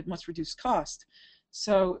at much reduced cost.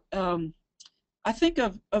 So I think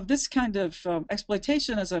of this kind of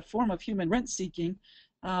exploitation as a form of human rent seeking.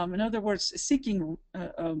 In other words, seeking,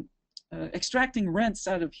 extracting rents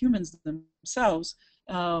out of humans themselves.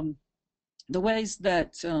 The ways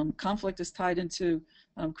that conflict is tied into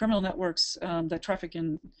criminal networks that traffic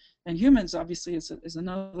in humans, obviously, is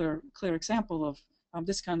another clear example of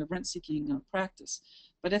this kind of rent-seeking practice.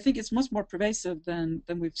 But I think it's much more pervasive than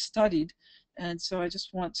we've studied, and so I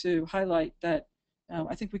just want to highlight that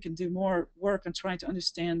I think we can do more work on trying to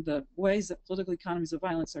understand the ways that political economies of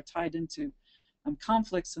violence are tied into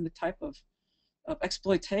conflicts and the type of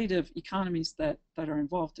exploitative economies that are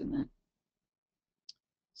involved in that.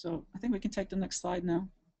 So I think we can take the next slide now.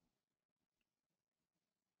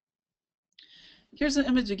 Here's an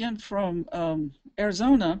image again from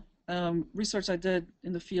Arizona, research I did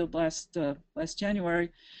in the field last January.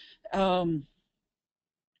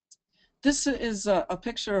 This is a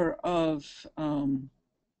picture of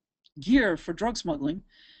gear for drug smuggling,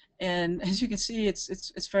 and as you can see,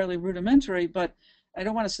 it's fairly rudimentary. But I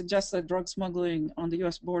don't want to suggest that drug smuggling on the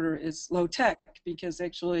U.S. border is low tech, because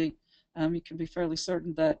actually you can be fairly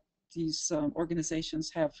certain that these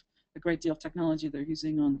organizations have a great deal of technology they're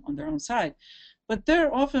using on their own side. But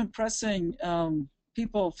they're often pressing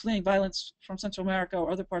people fleeing violence from Central America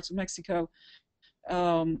or other parts of Mexico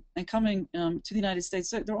and coming to the United States.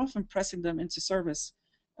 They're often pressing them into service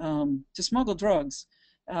to smuggle drugs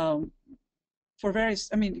for various,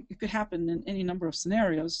 I mean, it could happen in any number of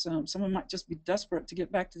scenarios. Someone might just be desperate to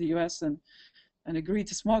get back to the U.S. and agree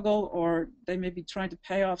to smuggle, or they may be trying to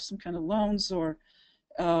pay off some kind of loans, or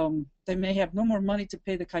they may have no more money to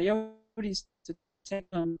pay the coyotes to take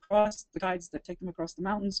them across, the guides that take them across the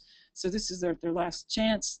mountains. So this is their last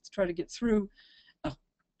chance to try to get through.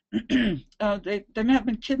 They may have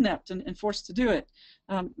been kidnapped and forced to do it.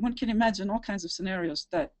 One can imagine all kinds of scenarios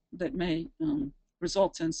that may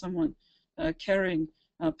result in someone carrying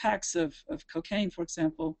packs of cocaine, for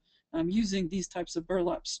example, using these types of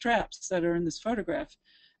burlap straps that are in this photograph.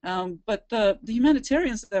 But the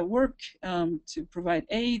humanitarians that work to provide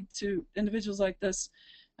aid to individuals like this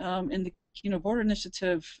in the Border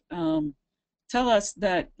Initiative tell us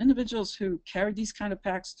that individuals who carry these kind of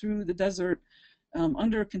packs through the desert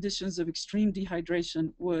under conditions of extreme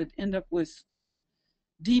dehydration would end up with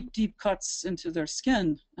deep, deep cuts into their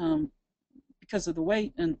skin because of the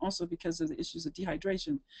weight and also because of the issues of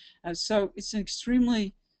dehydration. So it's an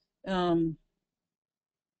extremely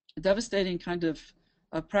devastating kind of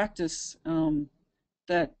practice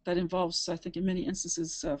that involves, I think, in many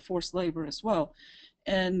instances, forced labor as well.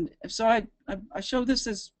 And so I show this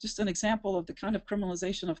as just an example of the kind of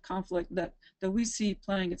criminalization of conflict that we see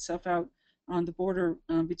playing itself out on the border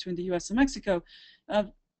between the U.S. and Mexico.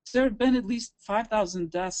 There have been at least 5,000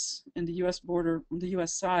 deaths in the U.S. border on the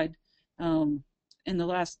U.S. side in the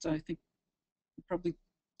last, I think, probably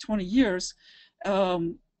 20 years.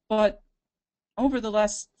 But over the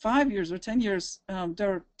last 5 years or 10 years,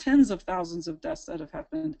 there are tens of thousands of deaths that have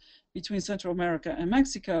happened between Central America and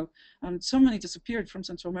Mexico. So many disappeared from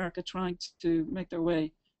Central America trying to make their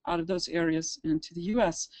way out of those areas into the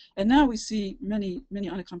U.S. And now we see many, many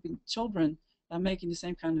unaccompanied children making the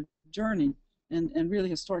same kind of journey, and really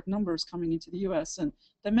historic numbers coming into the U.S. And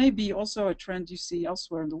that may be also a trend you see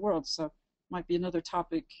elsewhere in the world. So it might be another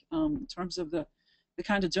topic in terms of the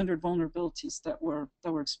kind of gendered vulnerabilities that we're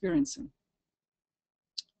experiencing.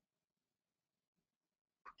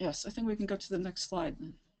 Yes, I think we can go to the next slide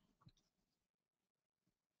then.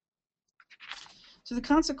 So the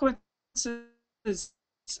consequences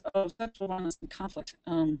of sexual violence and conflict.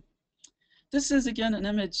 This is again an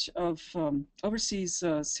image of overseas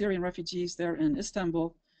Syrian refugees there in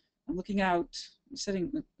Istanbul. I'm looking out,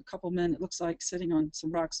 sitting, a couple men, it looks like, sitting on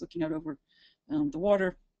some rocks looking out over the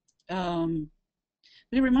water.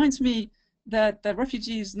 But it reminds me that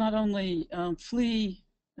refugees not only flee,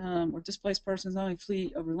 or displaced persons not only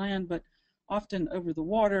flee over land, but often over the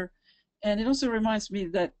water. And it also reminds me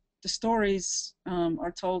that the stories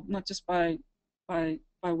are told not just by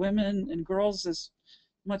women and girls, as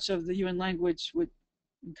much of the UN language would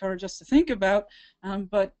encourage us to think about,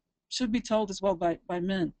 but should be told as well by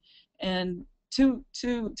men. And too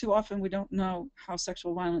often we don't know how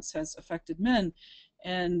sexual violence has affected men,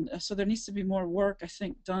 and so there needs to be more work, I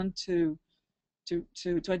think, done to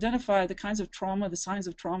identify the kinds of trauma, the signs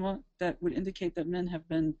of trauma that would indicate that men have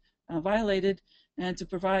been violated, and to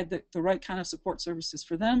provide the right kind of support services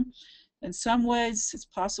for them. In some ways, it's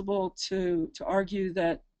possible to argue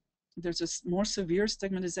that there's a more severe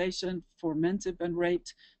stigmatization for men to have been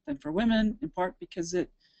raped than for women, in part because it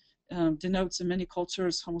denotes in many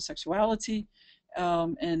cultures homosexuality,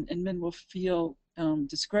 and men will feel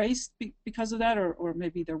disgraced because of that, or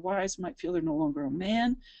maybe their wives might feel they're no longer a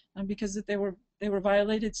man because that they were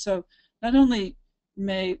violated. So not only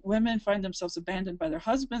may women find themselves abandoned by their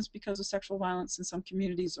husbands because of sexual violence in some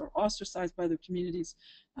communities, or ostracized by their communities,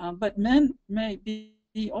 but men may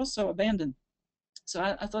be also abandoned. So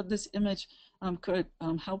I thought this image could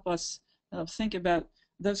help us think about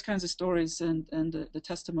those kinds of stories and the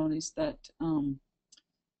testimonies that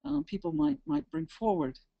people might bring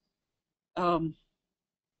forward. And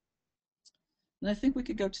I think we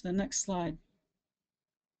could go to the next slide.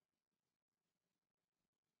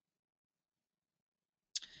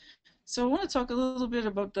 So I want to talk a little bit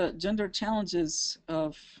about the gender challenges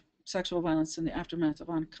of sexual violence in the aftermath of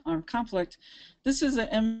armed conflict. This is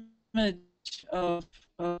an image of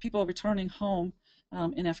people returning home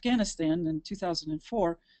in Afghanistan in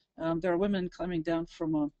 2004. There are women climbing down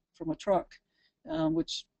from a truck,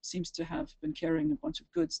 which seems to have been carrying a bunch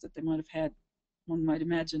of goods that they might have had, one might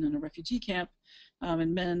imagine, in a refugee camp,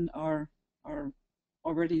 and men are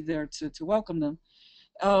already there to welcome them.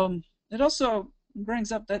 It also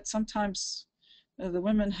brings up that sometimes the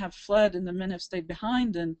women have fled and the men have stayed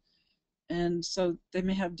behind, and so they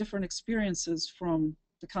may have different experiences from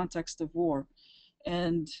the context of war,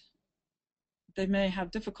 and they may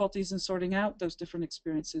have difficulties in sorting out those different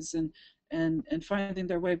experiences and finding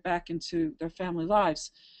their way back into their family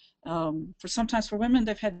lives. Sometimes for women,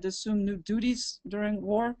 they've had to assume new duties during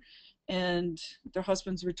war, and their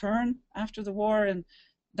husbands return after the war, and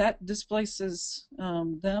that displaces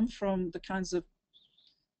them from the kinds of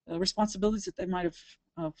responsibilities that they might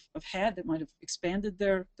have had, that might have expanded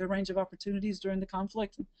their range of opportunities during the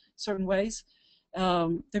conflict in certain ways.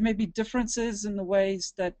 There may be differences in the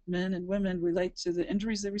ways that men and women relate to the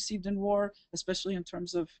injuries they received in war, especially in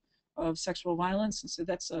terms of sexual violence, and so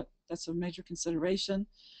that's a major consideration.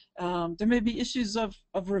 There may be issues of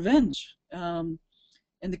revenge in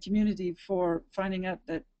the community for finding out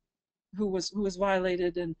that who was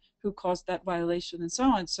violated and who caused that violation, and so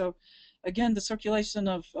on. So again, the circulation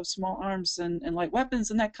of small arms and light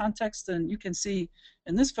weapons in that context, and you can see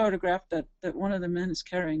in this photograph that one of the men is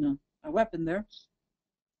carrying a weapon there.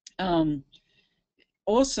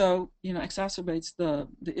 Also, exacerbates the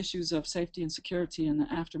issues of safety and security in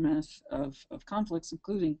the aftermath of conflicts,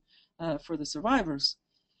 including for the survivors.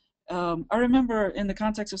 I remember in the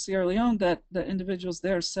context of Sierra Leone that the individuals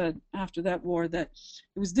there said after that war that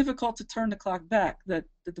it was difficult to turn the clock back, that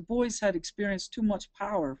the boys had experienced too much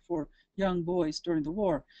power for young boys during the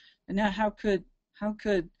war, and now how could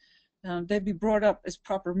they be brought up as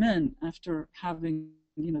proper men after having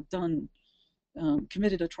done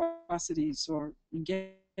committed atrocities or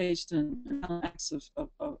engaged in acts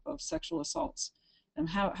of sexual assaults, and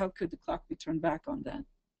how could the clock be turned back on that?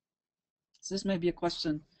 So this may be a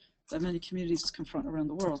question that many communities confront around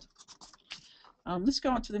the world. Let's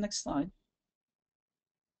go on to the next slide.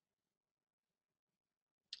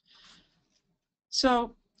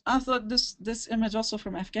 So I thought this image also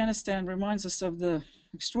from Afghanistan reminds us of the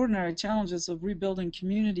extraordinary challenges of rebuilding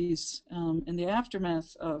communities in the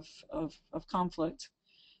aftermath of conflict.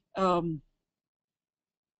 There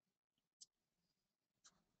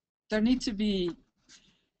need to be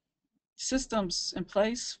systems in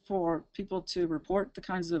place for people to report the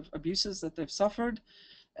kinds of abuses that they've suffered.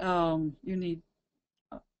 You need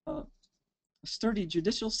a sturdy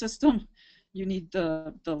judicial system. You need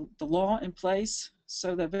the law in place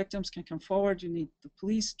so that victims can come forward. You need the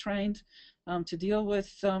police trained to deal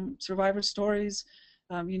with survivor stories.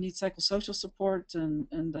 You need psychosocial support and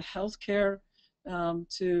the health care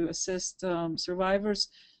to assist survivors.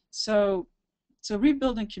 So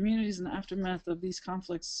rebuilding communities in the aftermath of these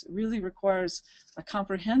conflicts really requires a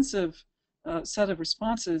comprehensive set of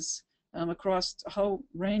responses across a whole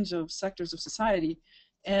range of sectors of society.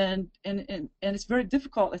 And it's very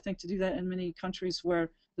difficult, I think, to do that in many countries where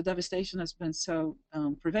the devastation has been so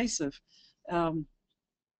pervasive.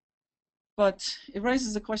 But it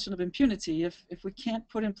raises the question of impunity. If we can't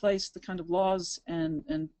put in place the kind of laws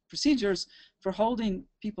and procedures for holding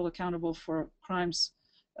people accountable for crimes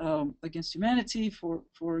against humanity,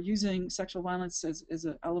 for using sexual violence as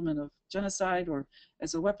an element of genocide or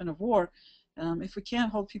as a weapon of war. If we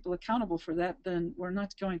can't hold people accountable for that, then we're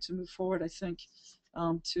not going to move forward, I think,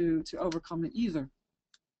 to overcome it either.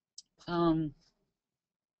 Can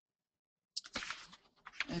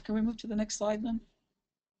we move to the next slide then?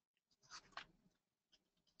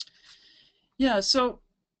 Yeah, so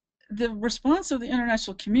the response of the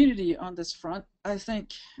international community on this front, I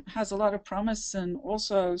think, has a lot of promise and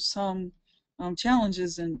also some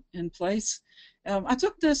challenges in place. I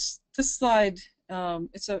took this slide.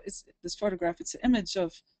 It's this photograph. It's an image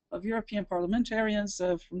of European parliamentarians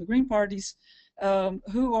from the Green parties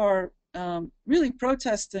who are really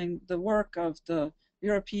protesting the work of the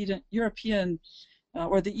European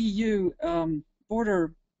or the EU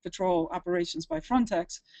border patrol operations by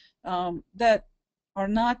Frontex that are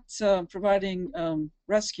not providing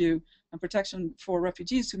rescue and protection for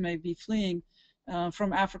refugees who may be fleeing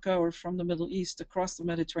from Africa or from the Middle East across the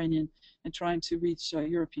Mediterranean and trying to reach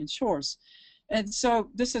European shores. And so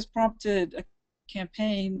this has prompted a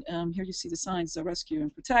campaign. Here you see the signs: rescue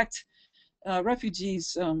and protect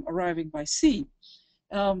refugees arriving by sea.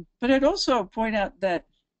 But I'd also point out that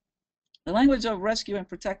the language of rescue and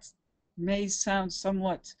protect may sound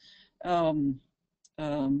somewhat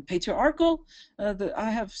patriarchal. I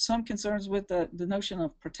have some concerns with the notion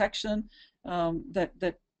of protection,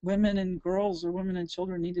 that women and girls or women and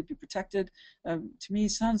children need to be protected. To me,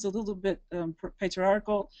 sounds a little bit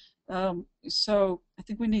patriarchal. So I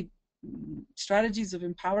think we need strategies of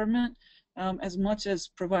empowerment as much as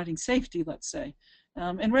providing safety, let's say.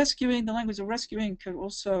 And rescuing, the language of rescuing could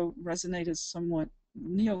also resonate as somewhat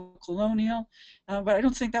neo-colonial, but I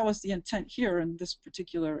don't think that was the intent here in this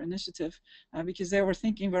particular initiative, because they were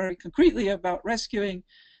thinking very concretely about rescuing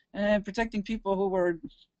and protecting people who were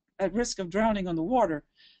at risk of drowning on the water.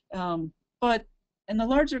 But in the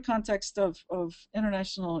larger context of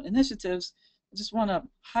international initiatives, I just want to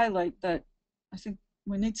highlight that I think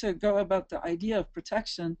we need to go about the idea of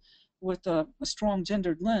protection with a strong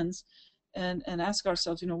gendered lens and ask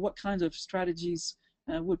ourselves, what kinds of strategies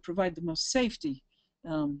would provide the most safety,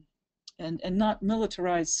 and not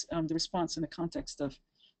militarize the response in the context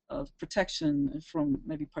of protection from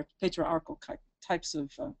maybe patriarchal types of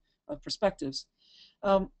perspectives.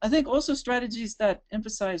 I think also strategies that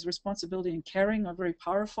emphasize responsibility and caring are very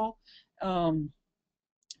powerful.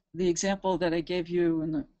 The example that I gave you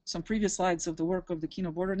in some previous slides of the work of the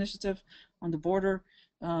Kino Border Initiative on the border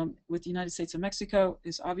with the United States and Mexico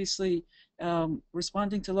is obviously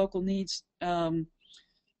responding to local needs,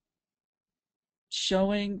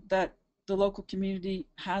 showing that the local community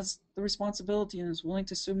has the responsibility and is willing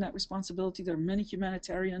to assume that responsibility. There are many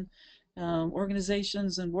humanitarian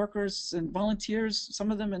organizations and workers and volunteers,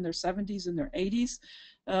 some of them in their 70s and their 80s,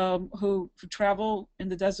 who travel in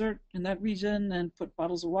the desert in that region and put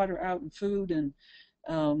bottles of water out and food and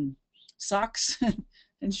socks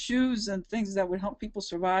and shoes and things that would help people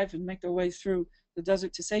survive and make their way through the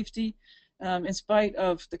desert to safety, in spite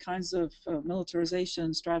of the kinds of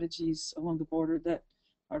militarization strategies along the border that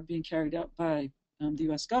are being carried out by the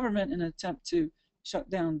U.S. government in an attempt to shut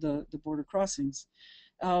down the border crossings.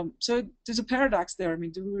 So there's a paradox there. I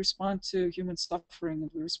mean, do we respond to human suffering,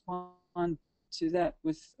 and do we respond to that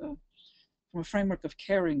with from a framework of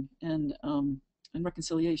caring and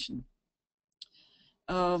reconciliation?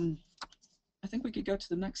 I think we could go to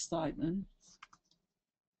the next slide then.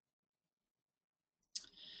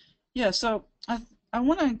 Yeah, so I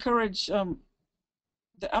want to encourage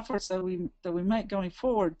the efforts that we make going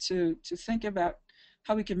forward to think about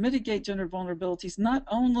how we can mitigate gender vulnerabilities, not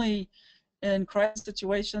only in crisis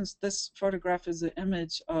situations. This photograph is an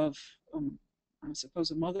image of, I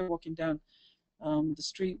suppose, a mother walking down the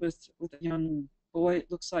street with a young boy.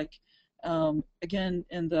 It looks like, again,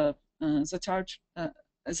 in the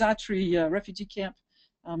Zatri refugee camp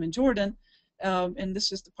in Jordan. And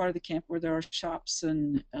this is the part of the camp where there are shops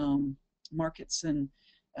and markets. And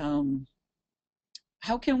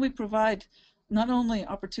how can we provide not only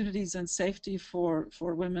opportunities and safety for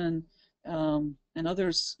women and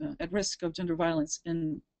others at risk of gender violence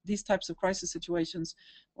in these types of crisis situations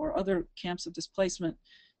or other camps of displacement,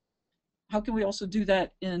 how can we also do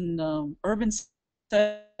that in urban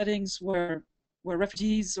settings where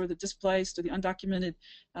refugees or the displaced or the undocumented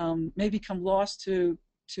may become lost to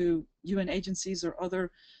UN agencies or other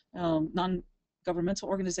non-governmental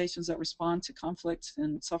organizations that respond to conflict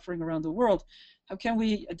and suffering around the world? How can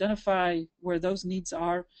we identify where those needs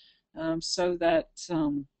are so that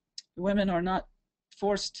women are not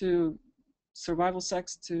forced to survival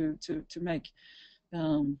sex to make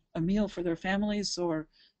a meal for their families, or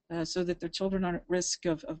so that their children aren't at risk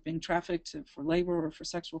of being trafficked for labor or for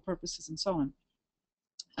sexual purposes and so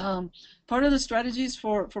on. Part of the strategies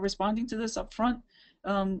for responding to this up front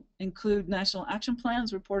include national action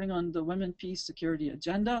plans reporting on the Women, Peace, Security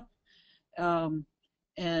agenda. And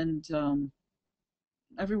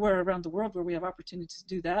everywhere around the world where we have opportunities to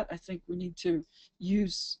do that, I think we need to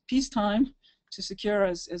use peacetime to secure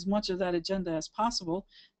as much of that agenda as possible.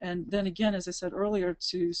 And then again, as I said earlier,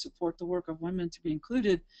 to support the work of women to be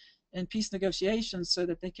included in peace negotiations so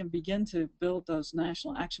that they can begin to build those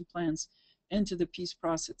national action plans into the peace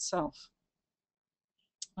process itself.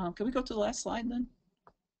 Can we go to the last slide then?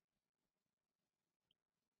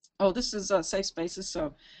 Oh, this is safe spaces.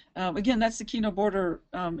 So again, that's the Key No Border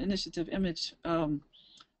initiative image that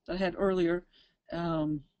I had earlier.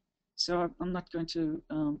 So I'm not going to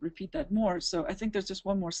repeat that more. So I think there's just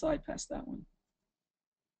one more slide past that one.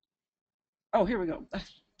 Oh, here we go.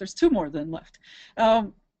 There's two more then left.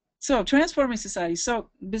 So transforming society. So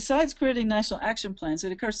besides creating national action plans,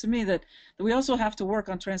 it occurs to me that we also have to work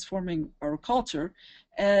on transforming our culture.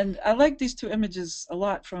 And I like these two images a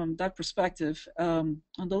lot from that perspective. On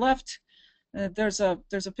the left, there's a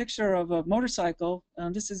picture of a motorcycle.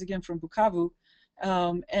 This is again from Bukavu.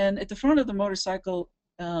 And at the front of the motorcycle,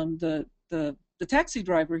 the taxi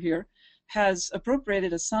driver here has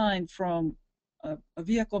appropriated a sign from a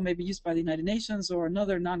vehicle maybe used by the United Nations or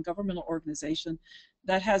another non-governmental organization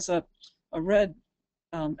that has a red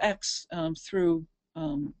X through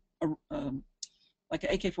like an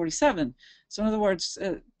AK-47. So in other words,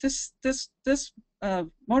 this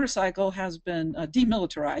motorcycle has been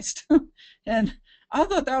demilitarized, and I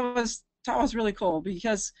thought that was really cool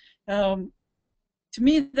because to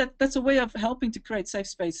me that's a way of helping to create safe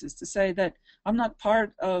spaces, to say that I'm not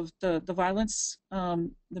part of the violence, the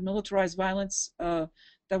militarized violence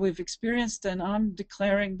that we've experienced, and I'm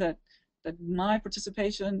declaring that my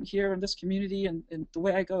participation here in this community and the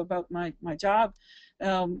way I go about my job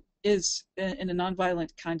is in a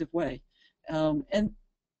nonviolent kind of way. And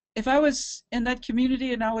if I was in that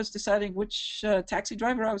community and I was deciding which taxi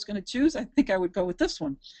driver I was going to choose, I think I would go with this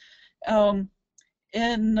one.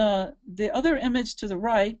 In the other image to the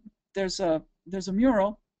right, there's a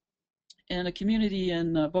mural in a community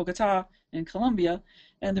in Bogota in Colombia,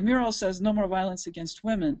 and the mural says "No more violence against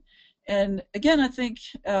women." And again, I think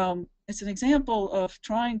it's an example of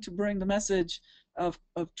trying to bring the message of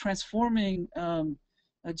transforming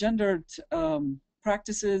gendered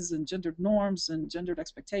practices and gendered norms and gendered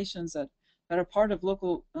expectations that are part of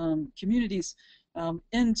local communities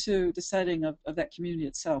into the setting of that community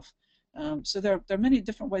itself. So there are many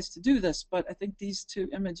different ways to do this, but I think these two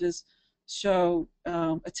images show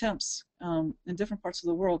attempts in different parts of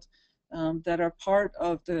the world that are part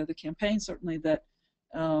of the campaign, certainly, that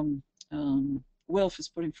WILPF is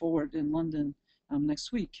putting forward in London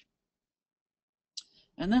next week.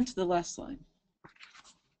 And then to the last slide.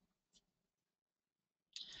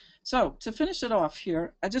 So to finish it off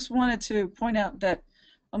here, I just wanted to point out that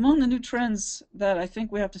among the new trends that I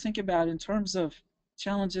think we have to think about in terms of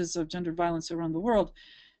challenges of gendered violence around the world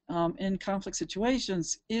in conflict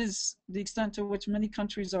situations is the extent to which many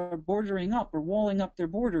countries are bordering up or walling up their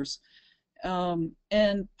borders.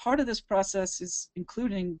 And part of this process is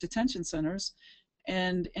including detention centers.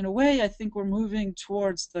 And in a way, I think we're moving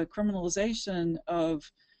towards the criminalization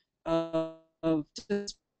of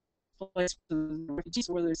displaced refugees,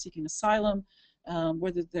 whether they're seeking asylum,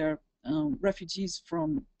 whether they're refugees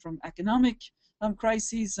from economic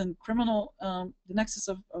crises and criminal, the nexus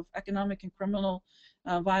of economic and criminal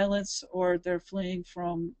violence, or they're fleeing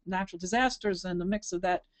from natural disasters and the mix of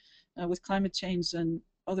that with climate change and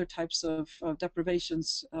other types of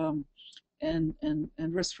deprivations and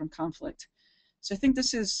risk from conflict. So I think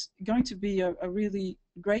this is going to be a really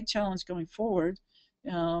great challenge going forward.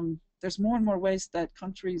 There's more and more ways that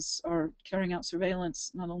countries are carrying out surveillance,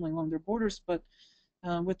 not only along their borders, but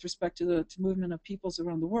with respect to the movement of peoples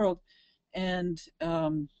around the world. And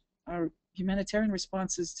our humanitarian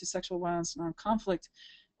responses to sexual violence and armed conflict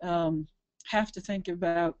have to think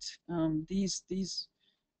about these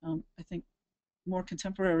I think, more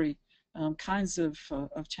contemporary kinds of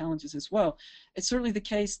challenges as well. It's certainly the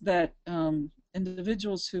case that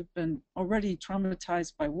individuals who've been already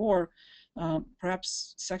traumatized by war,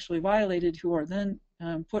 perhaps sexually violated, who are then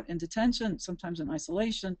put in detention, sometimes in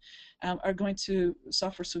isolation, are going to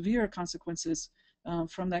suffer severe consequences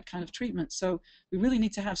from that kind of treatment. So we really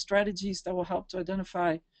need to have strategies that will help to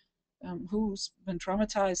identify who's been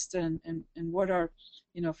traumatized and what are,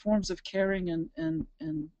 forms of caring and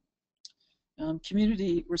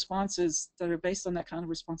community responses that are based on that kind of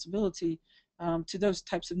responsibility to those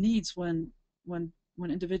types of needs when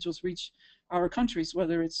individuals reach our countries,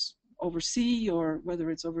 whether it's over sea or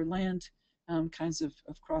whether it's over land kinds of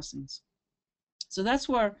crossings. So that's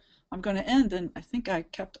where I'm going to end, and I think I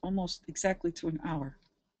kept almost exactly to an hour.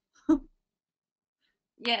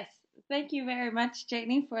 Yes, thank you very much,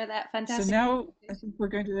 Janie, for that So fantastic. now I think we're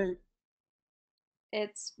going to.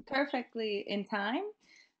 It's perfectly in time.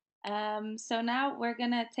 So now we're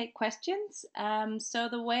gonna take questions. So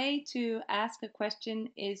the way to ask a question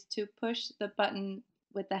is to push the button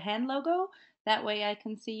with the hand logo. That way I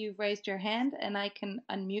can see you've raised your hand and I can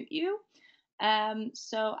unmute you.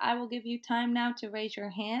 So I will give you time now to raise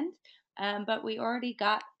your hand. But we already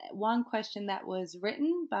got one question that was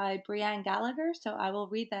written by Brianne Gallagher, so I will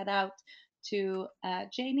read that out to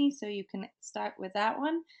Janie so you can start with that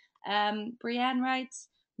one. Brianne writes,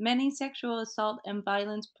 many sexual assault and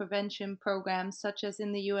violence prevention programs, such as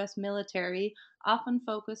in the US military, often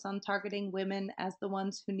focus on targeting women as the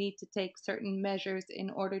ones who need to take certain measures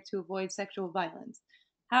in order to avoid sexual violence.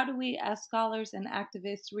 How do we, as scholars and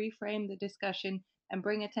activists, reframe the discussion and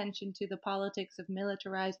bring attention to the politics of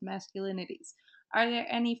militarized masculinities? Are there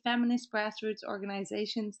any feminist grassroots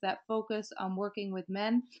organizations that focus on working with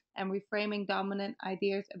men and reframing dominant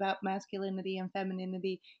ideas about masculinity and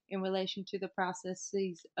femininity in relation to the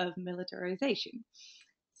processes of militarization?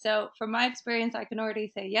 So, from my experience, I can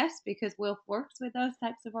already say yes because WILPF works with those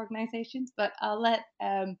types of organizations. But I'll let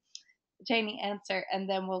Janie answer, and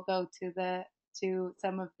then we'll go to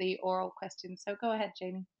some of the oral questions. So go ahead,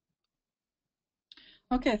 Janie.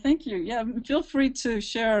 Okay, thank you. Yeah, feel free to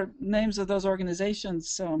share names of those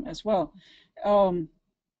organizations as well. I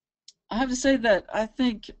have to say that I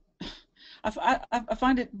think I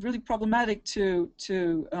find it really problematic to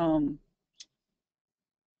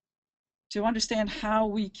understand how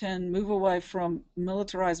we can move away from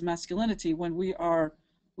militarized masculinity when we are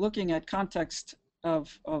looking at context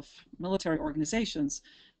of military organizations.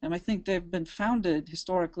 And I think they've been founded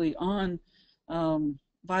historically on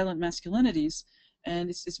violent masculinities.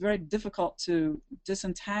 And it's very difficult to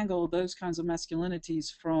disentangle those kinds of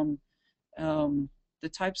masculinities from the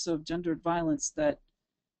types of gendered violence that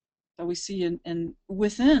we see in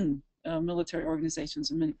within military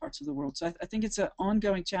organizations in many parts of the world. So I think it's an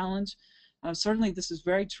ongoing challenge. Certainly, this is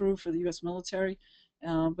very true for the U.S. military,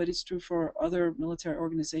 but it's true for other military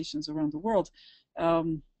organizations around the world.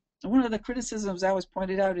 One of the criticisms that was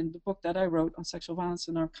pointed out in the book that I wrote on sexual violence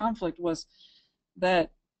in our conflict was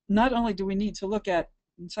that not only do we need to look at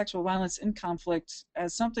sexual violence in conflict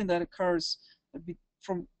as something that occurs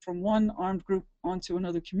from one armed group onto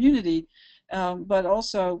another community, but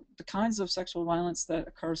also the kinds of sexual violence that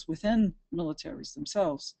occurs within militaries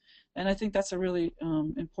themselves. And I think that's a really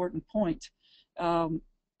important point.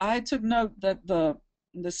 I took note that the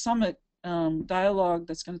summit dialogue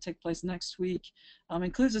that's going to take place next week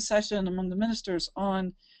includes a session among the ministers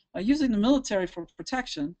on using the military for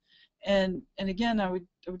protection. And again, I would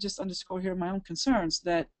just underscore here my own concerns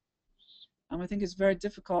that I think it's very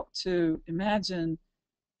difficult to imagine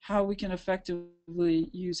how we can effectively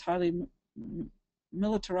use highly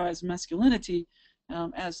militarized masculinity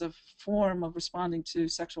as a form of responding to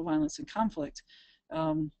sexual violence and conflict.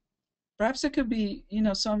 Perhaps there could be,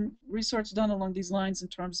 some research done along these lines in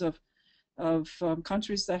terms of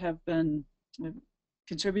countries that have been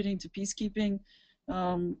contributing to peacekeeping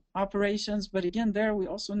operations. But again, there we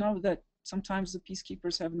also know that sometimes the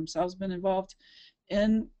peacekeepers have themselves been involved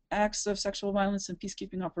in acts of sexual violence and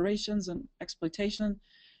peacekeeping operations and exploitation.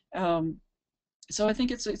 So I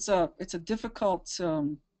think it's a difficult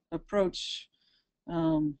approach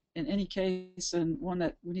in any case, and one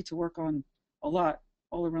that we need to work on a lot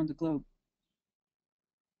all around the globe.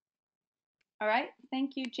 All right,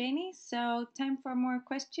 thank you, Janie. So time for more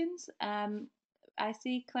questions. I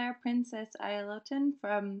see Claire Princess Ayaloton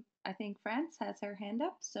from, I think, France has her hand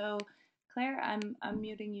up. So Claire, I'm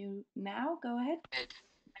unmuting you now. Go ahead.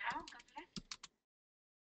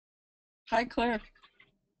 Hi, Claire.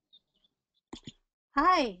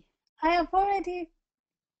 Hi, I have already,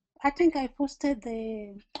 I think I posted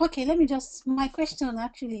okay, let me just, my question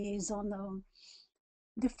actually is on,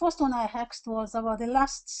 the first one I asked was about the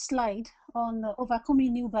last slide on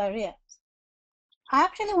overcoming new barriers. I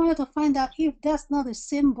actually wanted to find out if that's not the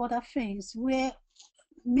same border fence where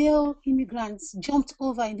male immigrants jumped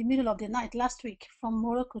over in the middle of the night last week from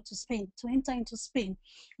Morocco to Spain, to enter into Spain.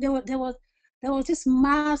 There was this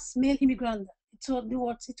mass male immigrant. It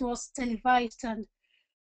was televised, and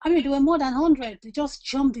I mean, there were more than 100. They just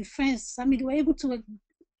jumped the fence. I mean, they were able to,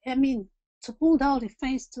 to pull down the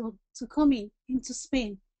fence to come into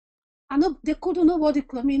Spain. And they couldn't, nobody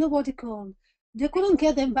could, they couldn't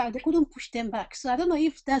get them back. They couldn't push them back. So I don't know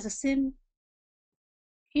if that's the same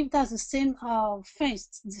if that's the same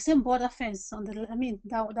fence, the same border fence on the, I mean,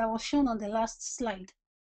 that was shown on the last slide.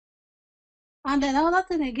 And then another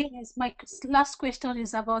thing again is my last question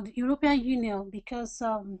is about the European Union, because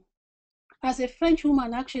as a French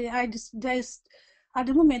woman, actually, there's at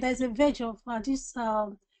the moment there's a verge of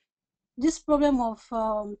this problem of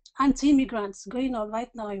anti-immigrants going on right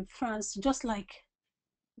now in France, just like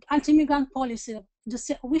anti-immigrant policy,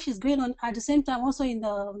 which is going on at the same time also in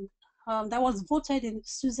the that was voted in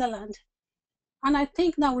Switzerland. And I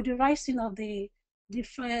think now with the rising of the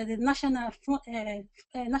National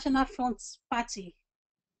Front Party,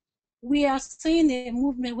 we are seeing a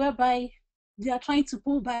movement whereby they are trying to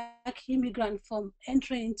pull back immigrants from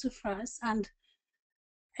entering into France and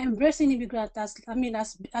embracing immigrants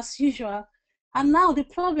as usual. And now the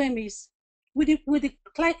problem is with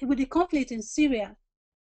the conflict in Syria,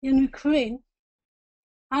 in Ukraine,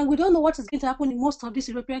 and we don't know what is going to happen in most of these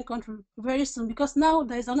European countries very soon, because now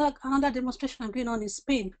there is another demonstration going on in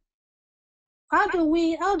Spain. How do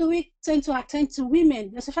we tend to attend to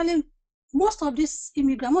women, especially most of these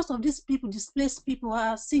immigrants, most of these people, displaced people,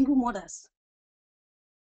 are single mothers.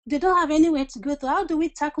 They don't have anywhere to go to. How do we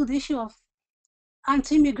tackle the issue of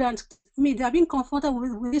anti-immigrant? I mean, they are being confronted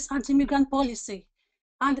with this anti-immigrant policy.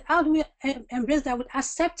 And how do we embrace that with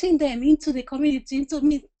accepting them into the community, into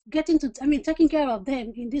taking care of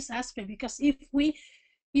them in this aspect? Because if we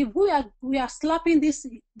are slapping this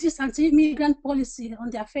anti-immigrant policy on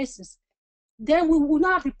their faces, then we will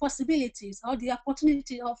not have the possibilities or the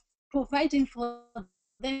opportunity of providing for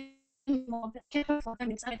them or care for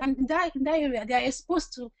them. And in that area, they are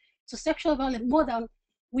exposed to sexual violence more than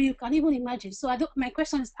we can even imagine. So my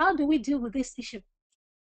question is, how do we deal with this issue?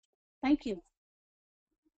 Thank you.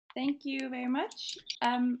 Thank you very much.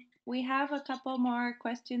 We have a couple more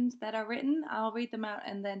questions that are written. I'll read them out,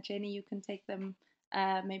 and then Jenny, you can take them,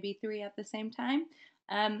 maybe three at the same time.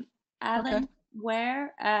 Alan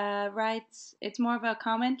Ware writes, it's more of a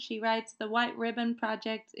comment. She writes, the White Ribbon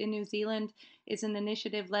Project in New Zealand is an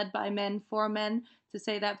initiative led by men for men to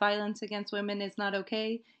say that violence against women is not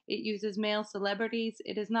okay. It uses male celebrities.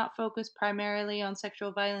 It is not focused primarily on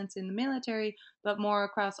sexual violence in the military, but more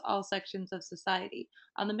across all sections of society.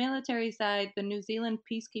 On the military side, the New Zealand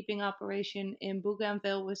peacekeeping operation in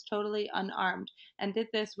Bougainville was totally unarmed and did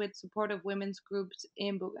this with support of women's groups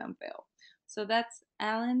in Bougainville. So that's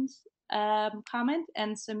Alan's comment.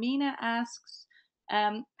 And Samina asks,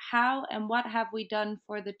 how and what have we done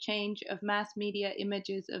for the change of mass media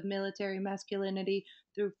images of military masculinity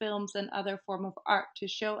through films and other form of art to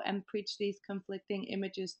show and preach these conflicting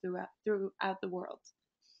images throughout the world?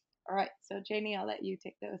 All right, so Janie, I'll let you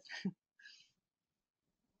take those.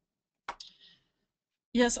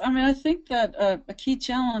 Yes, I mean, I think that a key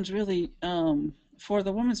challenge really for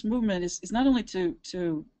the women's movement is not only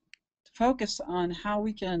to focus on how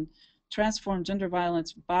we can transform gender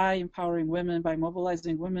violence by empowering women, by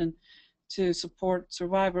mobilizing women to support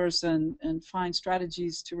survivors and find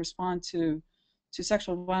strategies to respond to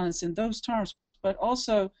sexual violence in those terms, but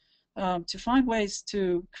also to find ways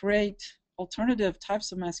to create alternative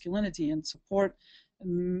types of masculinity and support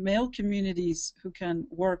male communities who can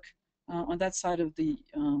work on that side of the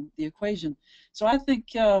equation. So I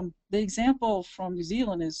think the example from New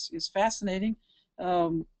Zealand is fascinating,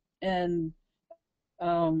 and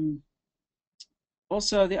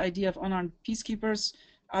also the idea of unarmed peacekeepers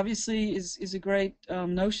obviously is a great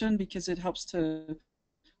notion, because it helps to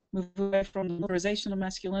move away from the militarization of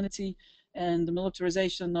masculinity and the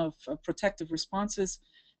militarization of protective responses.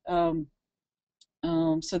 So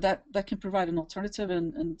that can provide an alternative,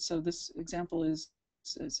 and so this example is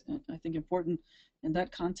I think important in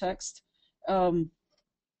that context. I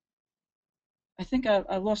think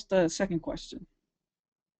I lost the second question,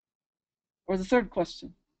 or the third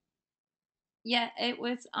question. Yeah, it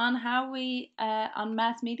was on how we on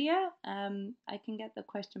mass media. I can get the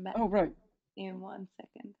question back. Oh, right. In 1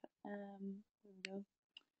 second. Here we go.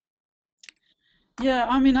 Yeah,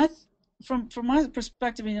 I mean, from my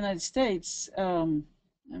perspective in the United States, I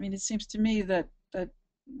mean, it seems to me that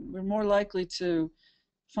we're more likely to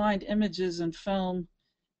find images in film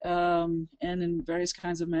and in various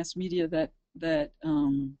kinds of mass media that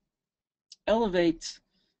elevate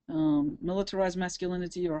militarized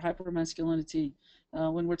masculinity or hypermasculinity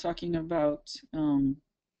when we're talking about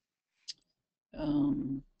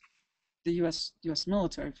the U.S.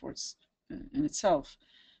 military force in itself.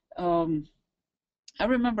 I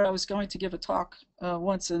remember I was going to give a talk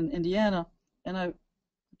once in Indiana, and I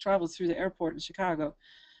traveled through the airport in Chicago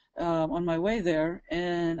on my way there,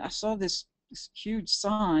 and I saw this huge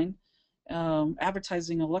sign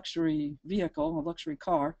advertising a luxury vehicle, a luxury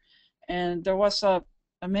car, and there was a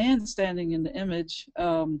a man standing in the image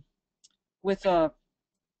with a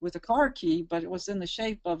car key, but it was in the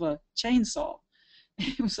shape of a chainsaw.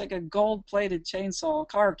 It was like a gold-plated chainsaw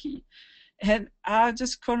car key, and I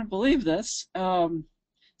just couldn't believe this.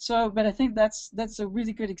 But I think that's a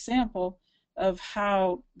really good example of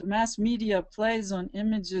how the mass media plays on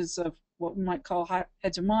images of what we might call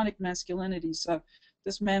hegemonic masculinity. So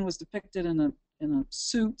this man was depicted in a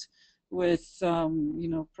suit with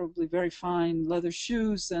probably very fine leather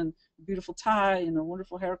shoes and a beautiful tie and a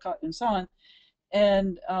wonderful haircut and so on,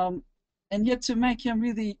 and yet to make him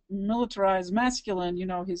really militarized, masculine,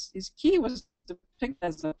 his key was depicted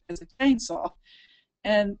as a chainsaw,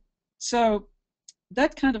 and so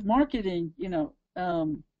that kind of marketing,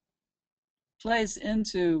 plays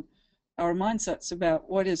into our mindsets about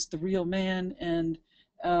what is the real man, and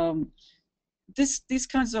these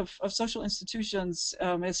kinds of social institutions,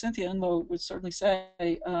 as Cynthia Enlow would certainly say,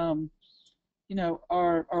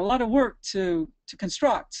 are a lot of work to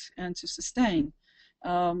construct and to sustain,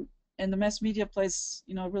 and the mass media plays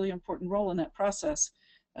a really important role in that process.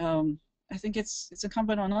 I think it's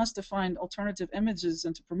incumbent on us to find alternative images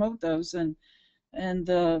and to promote those, and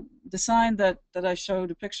the sign that I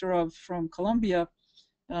showed a picture of from Colombia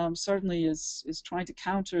certainly is trying to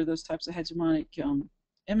counter those types of hegemonic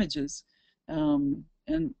images, and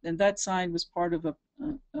that sign was part of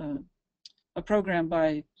a program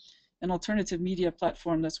by an alternative media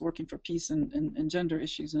platform that's working for peace and gender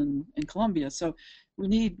issues in Colombia. So we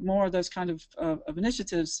need more of those kind of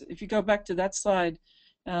initiatives. If you go back to that slide,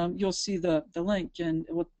 you'll see the link, and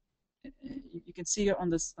you can see on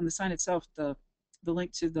the sign itself the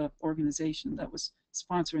link to the organization that was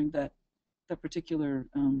sponsoring that particular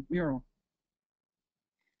mural.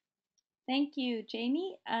 Thank you,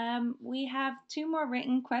 Janie. We have two more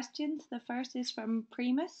written questions. The first is from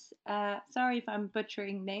Primus. Sorry if I'm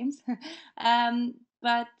butchering names.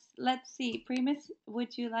 But let's see. Primus,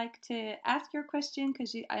 would you like to ask your question?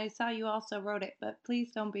 Because I saw you also wrote it, but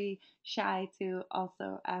please don't be shy to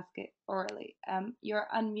also ask it orally. You're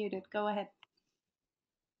unmuted. Go ahead.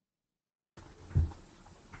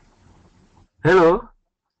 Hello.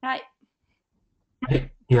 Hi.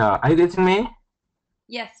 Yeah, are you getting me?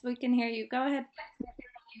 Yes, we can hear you. Go ahead.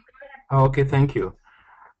 Okay, thank you.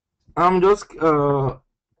 I just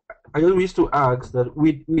wish to ask that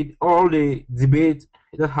with all the debate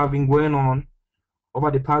that have been going on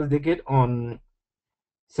over the past decade on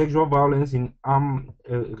sexual violence in armed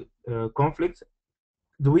conflicts,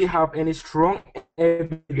 do we have any strong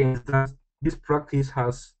evidence that this practice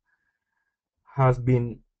has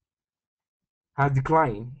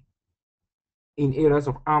declined in areas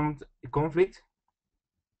of armed conflict?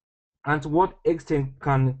 And to what extent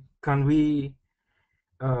can we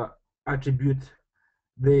attribute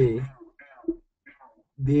the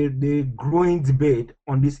growing debate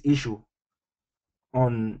on this issue,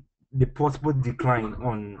 on the possible decline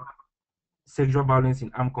on sexual violence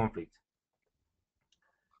in armed conflict?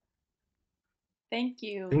 Thank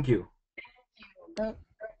you. Thank you.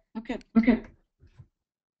 Okay.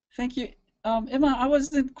 Thank you. Emma, I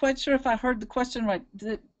wasn't quite sure if I heard the question right.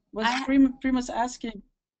 Was Primus asking,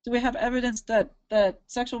 do we have evidence that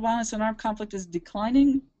sexual violence in armed conflict is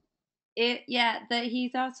declining?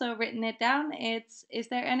 He's also written it down. Is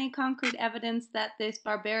there any concrete evidence that this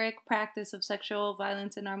barbaric practice of sexual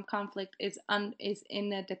violence in armed conflict is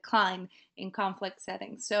in a decline in conflict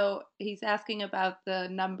settings? So he's asking about the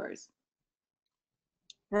numbers.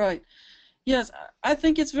 Right. Yes, I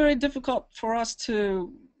think it's very difficult for us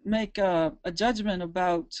to make a judgment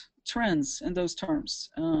about trends in those terms.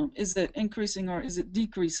 Is it increasing or is it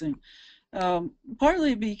decreasing?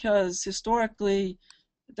 Partly because historically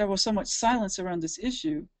there was so much silence around this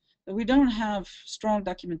issue that we don't have strong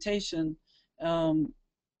documentation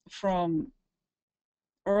from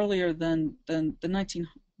earlier than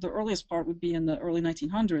the earliest part would be in the early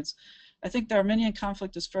 1900s. I think the Armenian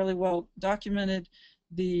conflict is fairly well documented.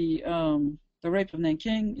 The rape of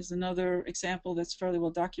Nanking is another example that's fairly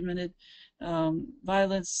well documented.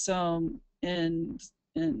 Violence in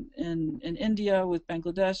India with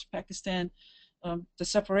Bangladesh, Pakistan, the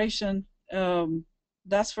separation,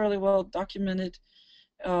 that's fairly well documented.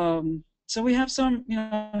 So we have some,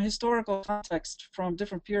 historical context from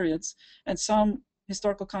different periods, and some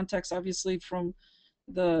historical context, obviously, from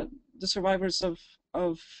the survivors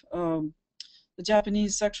of the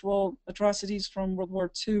Japanese sexual atrocities from World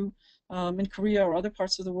War II in Korea or other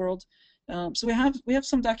parts of the world. So we have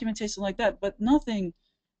some documentation like that, but nothing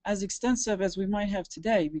as extensive as we might have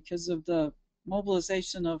today because of the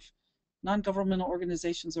mobilization of non-governmental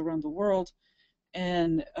organizations around the world,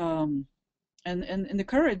 and the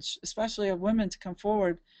courage, especially of women, to come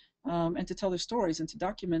forward and to tell their stories and to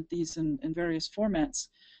document these in various formats,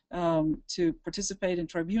 to participate in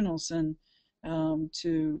tribunals and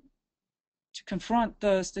to confront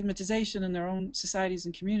the stigmatization in their own societies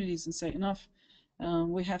and communities and say enough.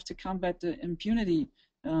 We have to combat the impunity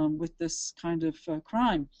with this kind of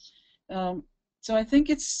crime. So I think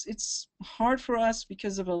it's hard for us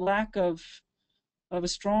because of a lack of a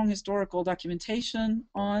strong historical documentation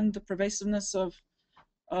on the pervasiveness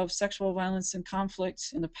of sexual violence and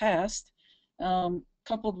conflict in the past,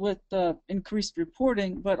 coupled with increased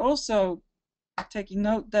reporting, but also taking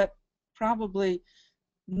note that probably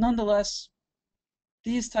nonetheless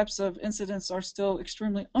these types of incidents are still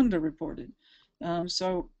extremely underreported.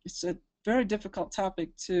 So it's a very difficult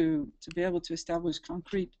topic to be able to establish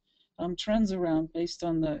concrete trends around based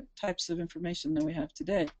on the types of information that we have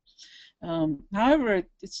today. However,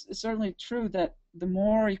 it's certainly true that the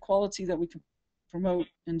more equality that we can promote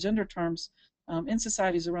in gender terms in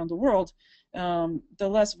societies around the world, the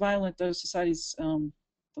less violent those societies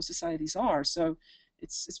are. So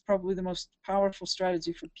it's probably the most powerful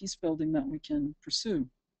strategy for peace building that we can pursue.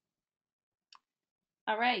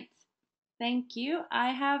 All right. Thank you. I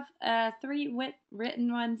have 3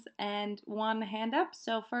 written ones and 1 hand up.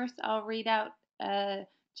 So first I'll read out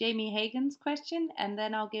Jamie Hagan's question, and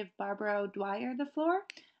then I'll give Barbara O'Dwyer the floor.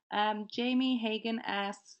 Jamie Hagan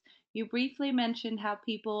asks, you briefly mentioned how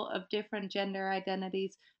people of different gender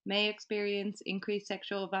identities may experience increased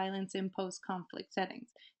sexual violence in post-conflict settings.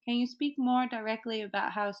 Can you speak more directly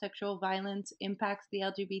about how sexual violence impacts the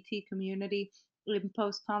LGBT community in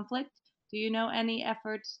post-conflict? Do you know any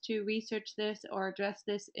efforts to research this or address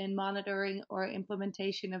this in monitoring or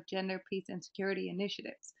implementation of gender, peace, and security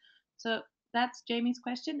initiatives? So that's Jamie's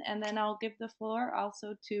question, and then I'll give the floor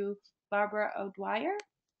also to Barbara O'Dwyer.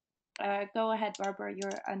 Go ahead, Barbara,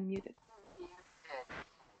 you're unmuted.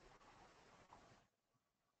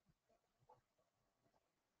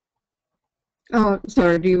 Oh,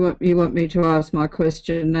 sorry, do you want me to ask my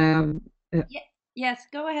question now? Yes,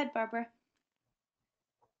 go ahead, Barbara.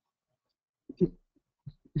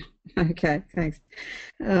 Okay, thanks.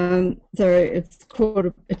 Sorry, it's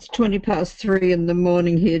 20 past 3 in the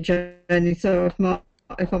morning here, Janie, so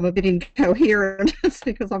if I'm a bit incoherent, it's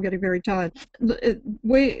because I'm getting very tired.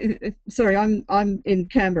 Sorry, I'm in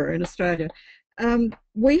Canberra in Australia.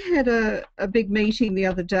 We had a big meeting the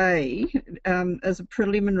other day as a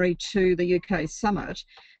preliminary to the UK summit,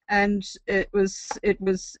 and it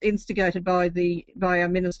was instigated by our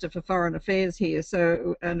Minister for Foreign Affairs here.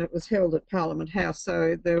 So, and it was held at Parliament House.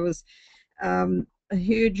 So there was a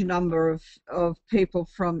huge number of people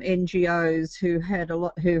from NGOs who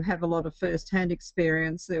have a lot of first-hand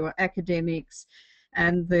experience. There were academics,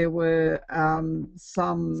 and there were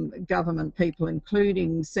some government people,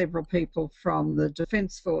 including several people from the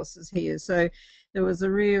Defence Forces here. So there was a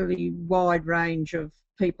really wide range of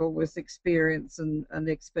people with experience and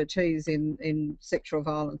expertise in sexual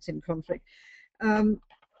violence in conflict.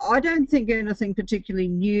 I don't think anything particularly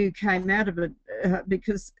new came out of it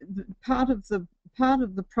because part of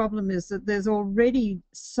the problem is that there's already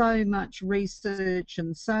so much research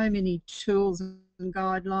and so many tools and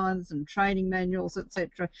guidelines and training manuals,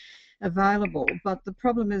 etc., available. But the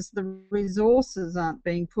problem is the resources aren't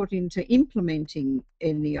being put into implementing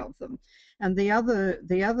any of them. And the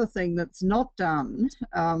other thing that's not done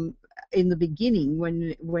in the beginning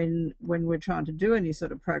when we're trying to do any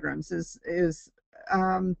sort of programs is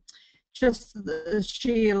just the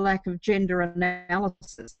sheer lack of gender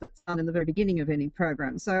analysis that's done in the very beginning of any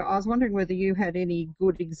program. So I was wondering whether you had any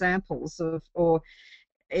good examples of, or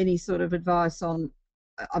any sort of advice on,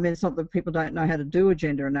 I mean, it's not that people don't know how to do a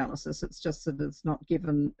gender analysis, it's just that it's not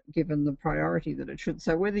given the priority that it should.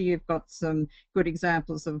 So whether you've got some good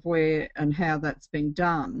examples of where and how that's been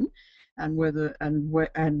done, and whether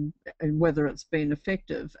it's been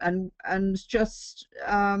effective, and just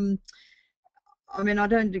I mean, I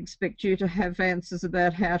don't expect you to have answers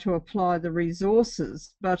about how to apply the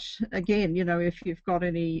resources, but again, you know, if you've got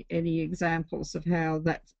any examples of how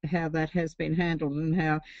that has been handled and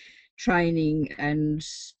how training and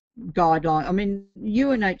guideline. I mean,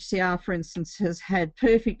 UNHCR, for instance, has had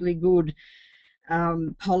perfectly good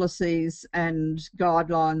policies and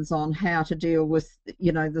guidelines on how to deal with,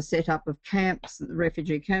 you know, the setup of camps, the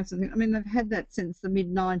refugee camps. I mean, they've had that since the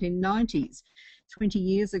mid-1990s, 20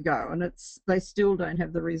 years ago, and they still don't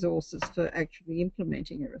have the resources for actually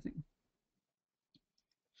implementing everything.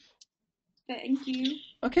 Thank you.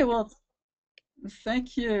 Okay, well,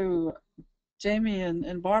 thank you, Jamie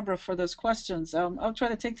and Barbara, for those questions. I'll try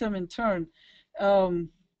to take them in turn.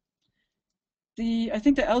 The I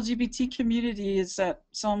think the LGBT community is at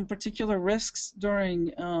some particular risks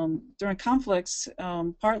during conflicts,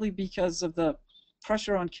 partly because of the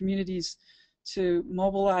pressure on communities to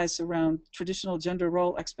mobilize around traditional gender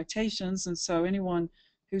role expectations, and so anyone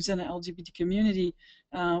who's in an LGBT community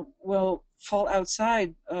will fall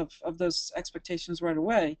outside of those expectations right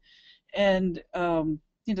away, and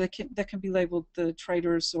that can be labeled the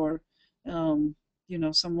traitors or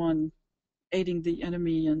someone aiding the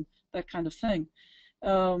enemy and that kind of thing.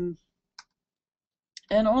 And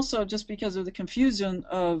also just because of the confusion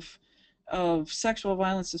of sexual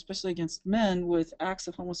violence, especially against men, with acts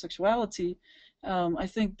of homosexuality, I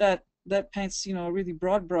think that paints a really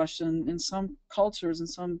broad brush in some cultures, in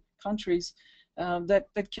some countries,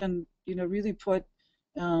 that can really put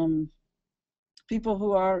people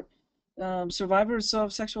who are survivors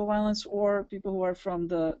of sexual violence or people who are from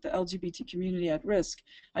the LGBT community at risk.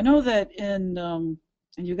 I know that in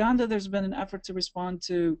Uganda there's been an effort to respond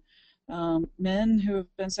to men who have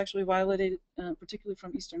been sexually violated, particularly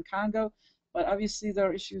from Eastern Congo, but obviously there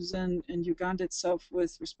are issues in Uganda itself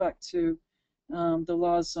with respect to the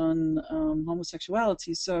laws on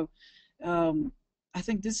homosexuality. So I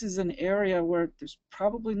think this is an area where there's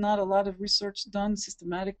probably not a lot of research done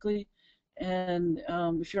systematically. And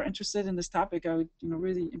if you're interested in this topic, I would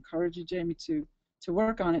really encourage you, Jamie, to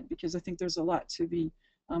work on it, because I think there's a lot to be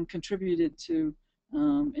contributed to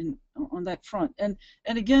on that front. And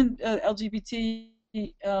again, LGBT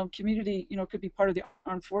community, could be part of the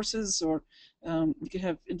armed forces, or you could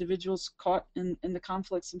have individuals caught in the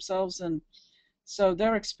conflicts themselves, and so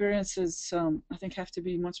their experiences, I think, have to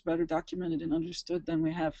be much better documented and understood than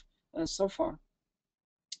we have so far.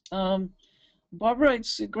 Barbara,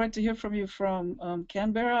 it's great to hear from you from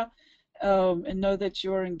Canberra, and know that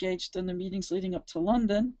you're engaged in the meetings leading up to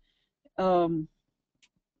London.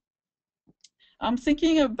 I'm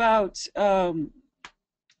thinking about,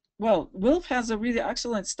 well, WILPF has a really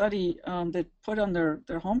excellent study that put on their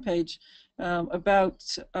homepage about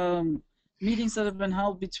meetings that have been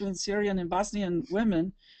held between Syrian and Bosnian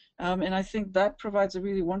women, and I think that provides a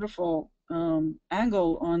really wonderful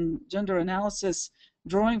angle on gender analysis,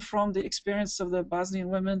 drawing from the experience of the Bosnian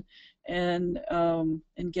women and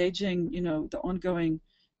engaging, the ongoing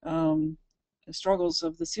struggles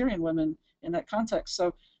of the Syrian women in that context.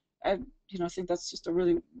 So, I think that's just a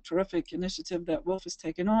really terrific initiative that WILPF has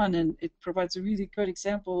taken on, and it provides a really good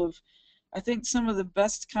example of, I think, some of the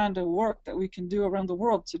best kind of work that we can do around the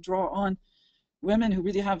world to draw on women who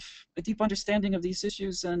really have a deep understanding of these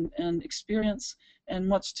issues and experience, and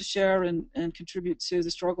much to share and contribute to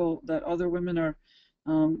the struggle that other women are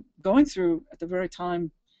going through at the very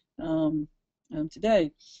time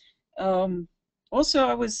today. Also,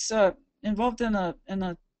 I was involved in a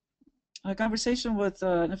conversation with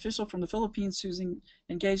an official from the Philippines who's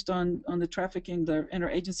engaged on the trafficking, the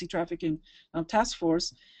interagency trafficking task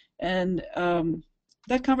force, and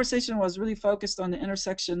that conversation was really focused on the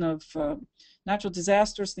intersection of natural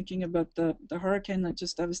disasters, thinking about the hurricane that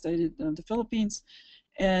just devastated the Philippines,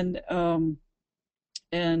 and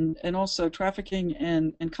also trafficking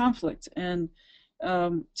and conflict. And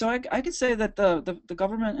so I could say that the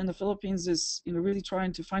government in the Philippines is really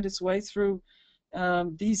trying to find its way through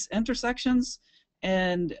these intersections,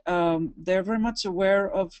 and they're very much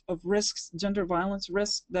aware of risks, gender violence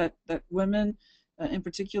risks that women in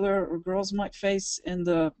particular, or girls, might face in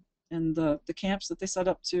the camps that they set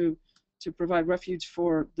up to provide refuge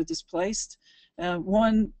for the displaced.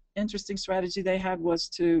 One interesting strategy they had was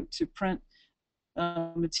to print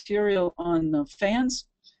material on fans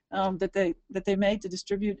that they made to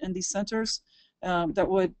distribute in these centers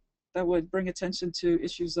that would bring attention to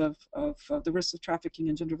issues of the risks of trafficking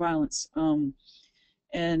and gender violence.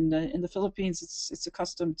 And in the Philippines, it's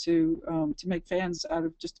accustomed to make fans out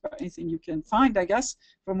of just about anything you can find, I guess,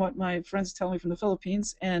 from what my friends tell me from the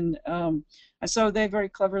Philippines. And so they very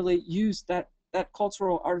cleverly used that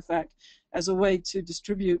cultural artifact as a way to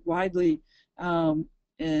distribute widely to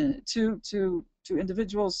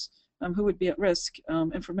individuals who would be at risk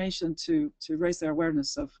information to raise their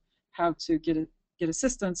awareness of how to get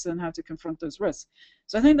assistance and how to confront those risks.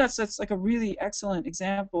 So I think that's like a really excellent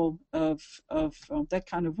example of that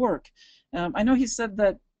kind of work. I know he said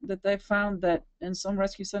that they found that in some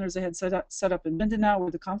rescue centers they had set up in Mindanao,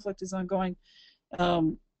 where the conflict is ongoing,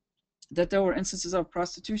 that there were instances of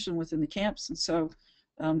prostitution within the camps. And so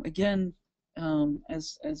again,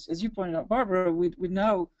 as you pointed out, Barbara, we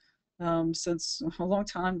know since a long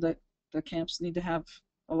time that the camps need to have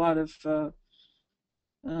a lot of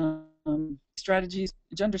strategies,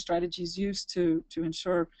 gender strategies used to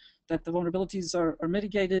ensure that the vulnerabilities are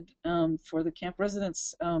mitigated for the camp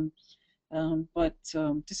residents. But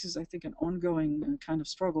this is, I think, an ongoing kind of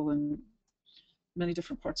struggle in many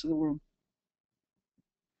different parts of the world.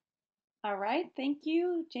 All right, thank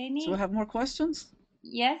you, Janie. So we have more questions?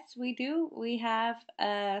 Yes, we do. We have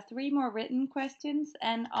 3 more written questions,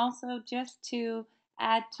 and also just to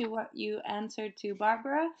add to what you answered to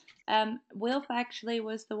Barbara, WILPF actually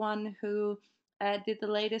was the one who did the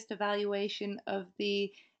latest evaluation of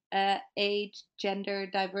the age, gender,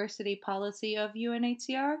 diversity policy of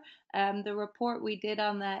UNHCR. The report we did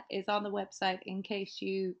on that is on the website in case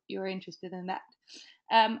you're interested in that.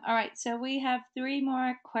 All right, so we have 3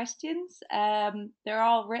 more questions. They're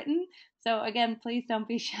all written. So again, please don't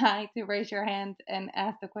be shy to raise your hand and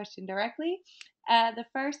ask the question directly. The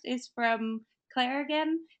first is from Claire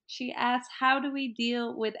again. She asks, how do we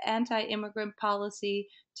deal with anti-immigrant policy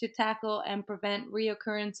to tackle and prevent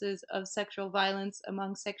reoccurrences of sexual violence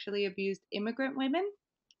among sexually abused immigrant women?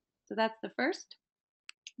 So that's the first.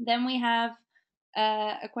 Then we have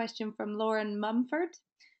a question from Lauren Mumford.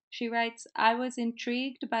 She writes, I was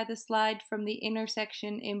intrigued by the slide from the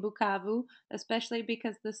intersection in Bukavu, especially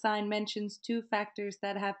because the sign mentions 2 factors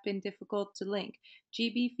that have been difficult to link,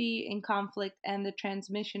 GBV in conflict and the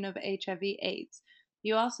transmission of HIV/AIDS.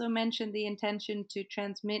 You also mentioned the intention to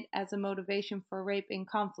transmit as a motivation for rape in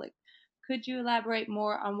conflict. Could you elaborate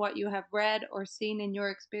more on what you have read or seen in your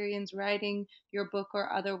experience writing your book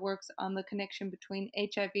or other works on the connection between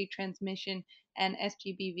HIV transmission and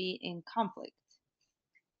SGBV in conflict?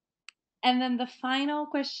 And then the final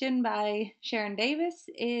question by Sharon Davis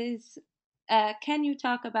is, can you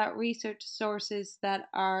talk about research sources that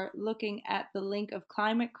are looking at the link of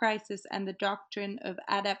climate crisis and the doctrine of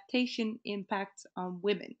adaptation impacts on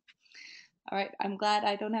women? All right, I'm glad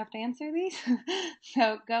I don't have to answer these.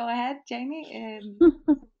 So go ahead, Janie.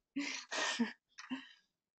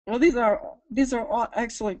 Well, these are all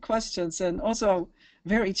excellent questions, and also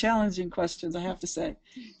very challenging questions, I have to say.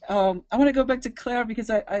 I want to go back to Claire because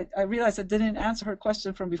I realized I didn't answer her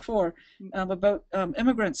question from before about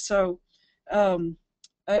immigrants. So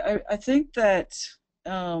I think that,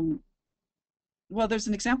 well, there's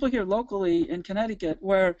an example here locally in Connecticut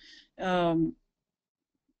where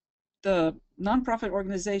the nonprofit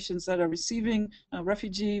organizations that are receiving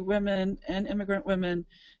refugee women and immigrant women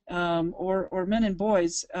or men and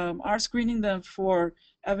boys are screening them for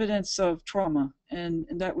evidence of trauma, and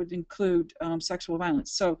that would include sexual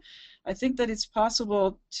violence. So I think that it's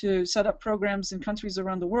possible to set up programs in countries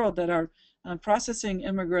around the world that are processing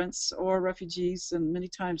immigrants or refugees, and many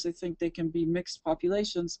times I think they can be mixed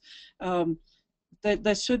populations. The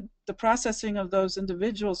processing of those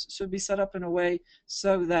individuals should be set up in a way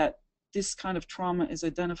so that this kind of trauma is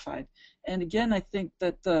identified. And again, I think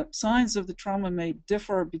that the signs of the trauma may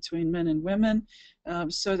differ between men and women,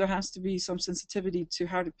 so there has to be some sensitivity to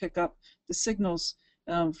how to pick up the signals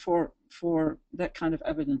for that kind of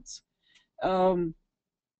evidence.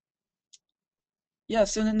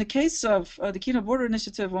 Yes, and in the case of the Quino Border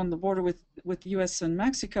Initiative on the border with the U.S. and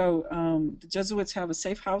Mexico, the Jesuits have a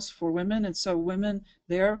safe house for women, and so women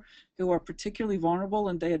there who are particularly vulnerable,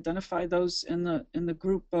 and they identify those in the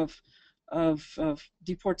group of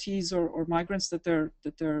deportees or migrants that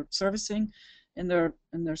they're servicing in their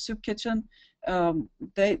soup kitchen.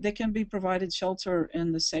 They can be provided shelter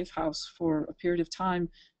in the safe house for a period of time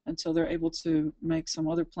until they're able to make some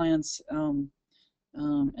other plans and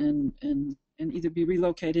either be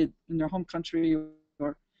relocated in their home country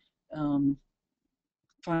or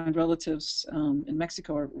find relatives in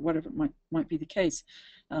Mexico or whatever might be the case.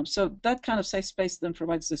 So that kind of safe space then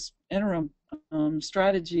provides this interim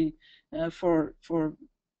strategy for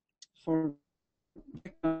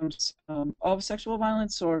victims of sexual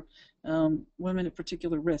violence or women at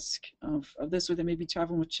particular risk of this, or they may be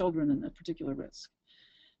traveling with children and at particular risk.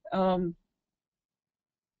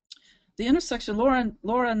 The intersection,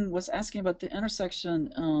 Lauren was asking about the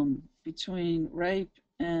intersection between rape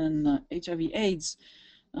and HIV/AIDS.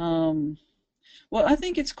 Well, I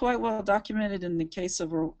think it's quite well documented in the case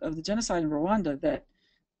of the genocide in Rwanda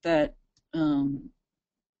that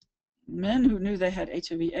men who knew they had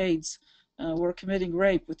HIV/AIDS were committing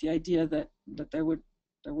rape with the idea that they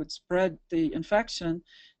would spread the infection,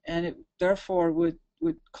 and it therefore would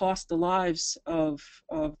cost the lives of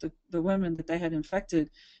the women that they had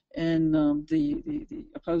infected in the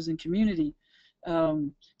opposing community.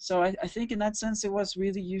 So I think in that sense it was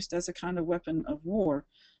really used as a kind of weapon of war.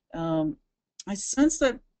 I sense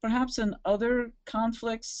that perhaps in other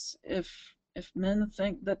conflicts, if men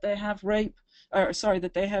think that they have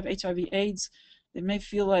that they have HIV/AIDS, they may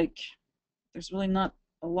feel like there's really not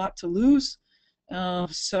a lot to lose,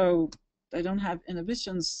 so they don't have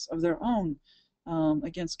inhibitions of their own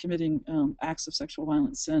against committing acts of sexual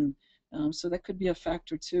violence. And So that could be a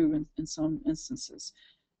factor too in some instances.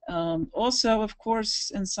 Also, of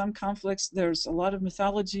course, in some conflicts, there's a lot of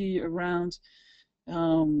mythology around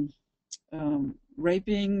um,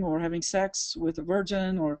 raping or having sex with a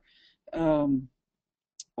virgin um,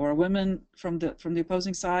 or women from the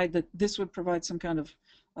opposing side. That this would provide some kind of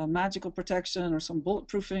magical protection or some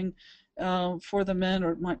bulletproofing for the men,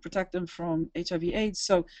 or it might protect them from HIV/AIDS.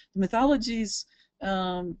 So the mythologies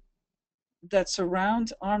that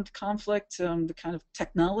surround armed conflict, the kind of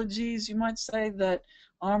technologies, you might say, that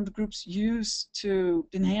armed groups use to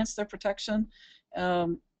enhance their protection.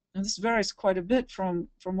 And this varies quite a bit from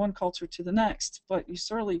one culture to the next, but you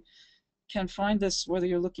certainly can find this whether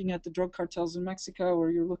you're looking at the drug cartels in Mexico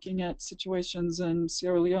or you're looking at situations in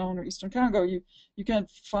Sierra Leone or Eastern Congo. You can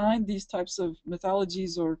find these types of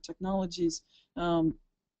mythologies or technologies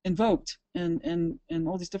invoked in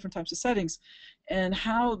all these different types of settings, and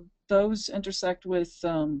how those intersect with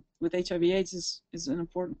HIV/AIDS is an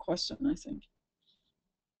important question, I think.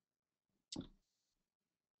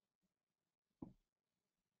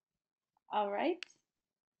 All right.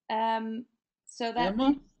 So that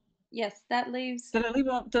Emma, yes, that leaves. did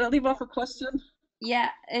I leave off a question? Yeah,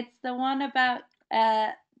 it's the one about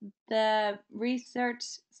the research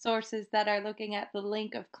sources that are looking at the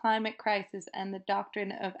link of climate crisis and the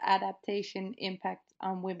doctrine of adaptation impact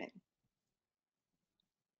on women.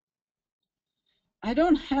 I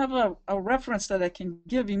don't have a reference that I can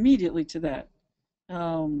give immediately to that.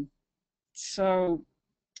 So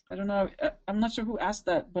I don't know. I'm not sure who asked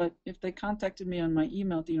that, but if they contacted me on my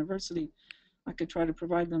email at the university, I could try to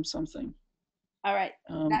provide them something. All right.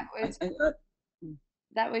 I,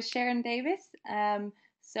 That was Sharon Davis.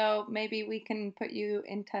 So maybe we can put you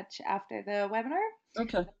in touch after the webinar.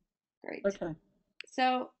 okay. Great. Okay.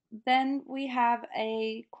 So then we have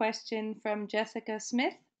a question from Jessica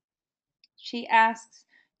Smith. She asks,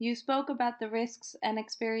 you spoke about the risks and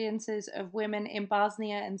experiences of women in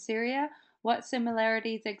Bosnia and Syria. What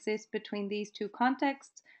similarities exist between these two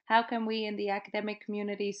contexts? How can we in the academic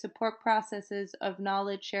community support processes of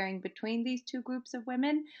knowledge sharing between these two groups of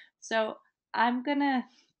women? So I'm going to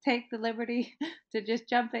take the liberty to just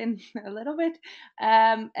jump in a little bit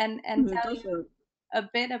and tell you a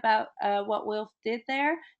bit about what WILPF did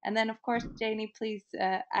there, and then of course, Janie, please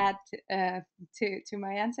add to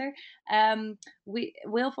my answer.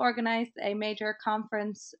 WILPF organized a major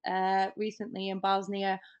conference recently in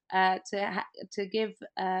Bosnia to give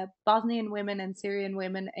Bosnian women and Syrian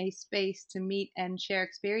women a space to meet and share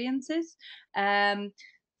experiences.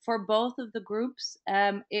 For both of the groups,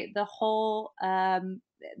 the whole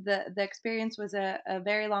the experience was a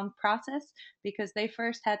very long process, because they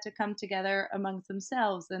first had to come together amongst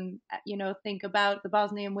themselves and think about the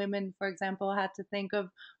Bosnian women, for example, had to think of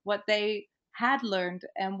what they had learned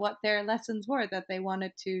and what their lessons were that they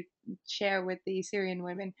wanted to share with the Syrian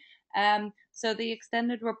women. So the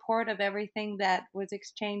extended report of everything that was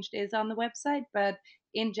exchanged is on the website, but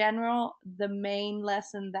in general, the main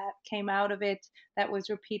lesson that came out of it that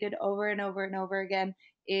was repeated over and over and over again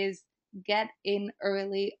is get in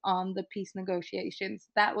early on the peace negotiations.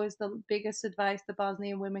 That was the biggest advice the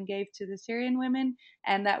Bosnian women gave to the Syrian women,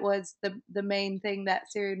 and that was the main thing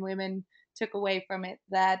that Syrian women took away from it,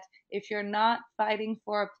 that if you're not fighting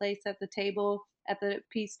for a place at the table, at the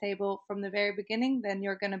peace table from the very beginning, then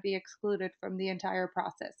you're going to be excluded from the entire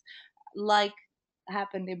process, like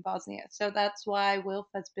happened in Bosnia. So that's why WILPF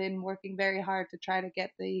has been working very hard to try to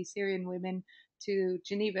get the Syrian women to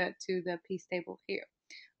Geneva, to the peace table here.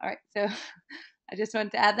 All right, so I just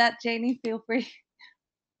wanted to add that. Janie, feel free.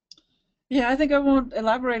 Yeah, I think I won't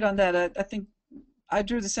elaborate on that. I think I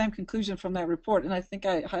drew the same conclusion from that report, and I think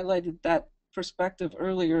I highlighted that perspective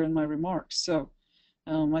earlier in my remarks. So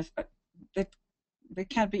they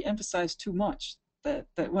can't be emphasized too much, that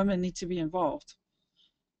women need to be involved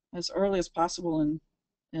as early as possible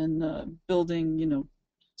in building,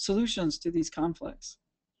 solutions to these conflicts.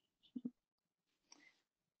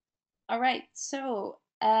 All right, so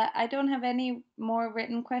I don't have any more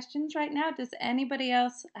written questions right now. Does anybody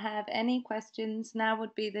else have any questions? Now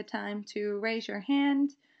would be the time to raise your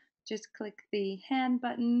hand. Just click the hand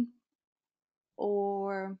button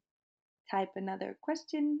or type another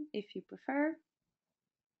question if you prefer.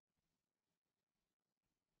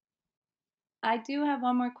 I do have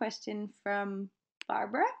one more question from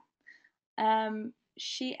Barbara.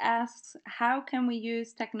 She asks, how can we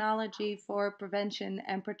use technology for prevention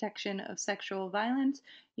and protection of sexual violence?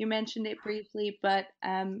 You mentioned it briefly, but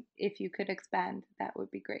if you could expand, that would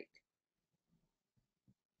be great.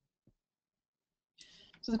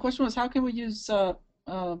 So the question was, how can we use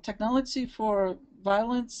technology for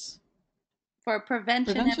violence? For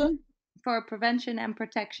prevention and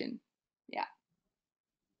protection. Yeah.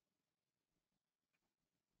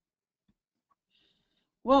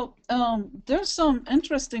 Well, there's some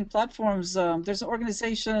interesting platforms. There's an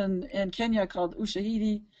organization in Kenya called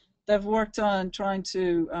Ushahidi that have worked on trying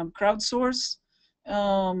to crowdsource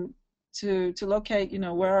to locate,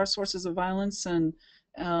 where are sources of violence and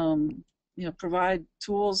provide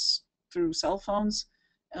tools through cell phones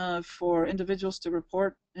for individuals to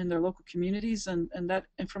report in their local communities, and that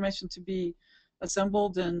information to be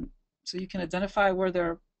assembled, and so you can identify where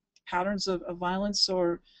there are patterns of violence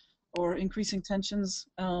or increasing tensions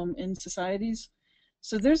in societies.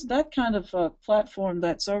 So there's that kind of platform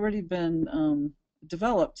that's already been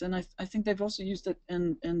developed, and I think they've also used it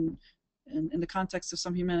in the context of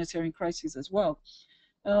some humanitarian crises as well.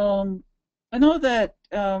 I know that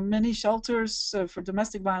many shelters for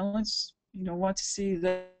domestic violence, want to see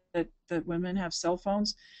that women have cell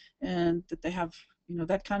phones, and that they have,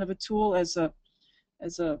 that kind of a tool as a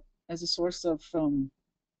source of,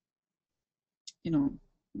 you know,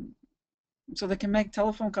 so they can make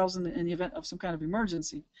telephone calls in the event of some kind of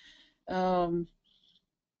emergency. I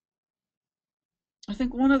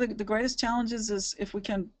think one of the greatest challenges is if we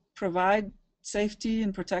can provide safety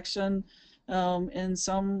and protection in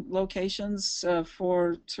some locations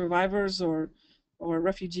for survivors or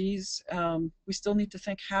refugees. We still need to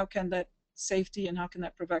think, how can that safety and how can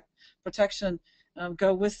that protection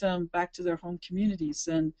go with them back to their home communities?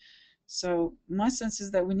 And so my sense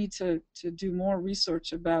is that we need to do more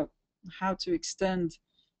research about how to extend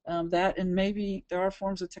that, and maybe there are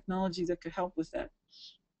forms of technology that could help with that.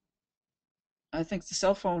 I think the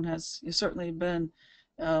cell phone has certainly been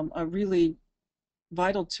a really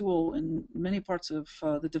vital tool in many parts of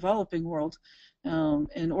the developing world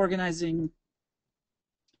in organizing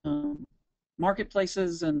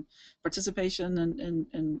marketplaces and participation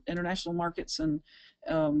in international markets, and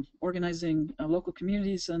organizing local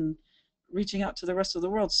communities and reaching out to the rest of the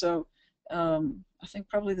world. So I think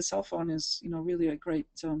probably the cell phone is, really a great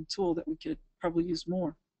tool that we could probably use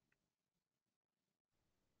more.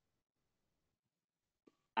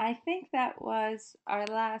 I think that was our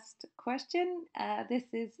last question. This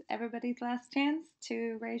is everybody's last chance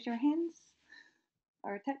to raise your hands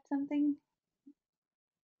or type something.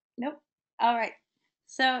 Nope. All right.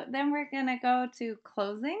 So then we're going to go to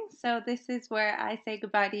closing. So this is where I say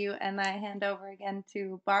goodbye to you and I hand over again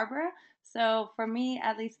to Barbara. So for me,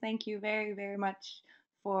 at least, thank you very, very much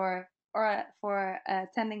for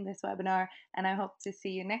attending this webinar, and I hope to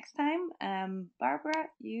see you next time. Barbara,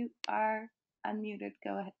 you are unmuted.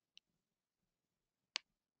 Go ahead.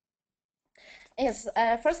 Yes,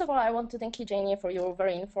 first of all, I want to thank you, Janie, for your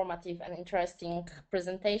very informative and interesting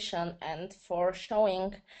presentation and for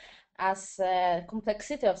showing us the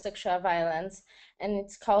complexity of sexual violence and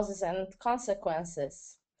its causes and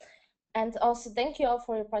consequences. And also thank you all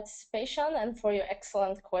for your participation and for your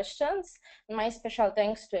excellent questions. My special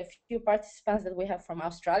thanks to a few participants that we have from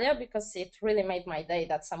Australia, because it really made my day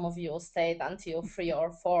that some of you stayed until 3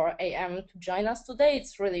 or 4 a.m. to join us today.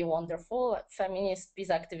 It's really wonderful. Feminist peace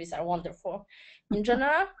activists are wonderful in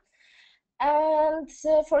general. And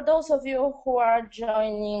for those of you who are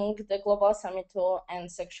joining the Global Summit to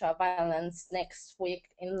End Sexual Violence next week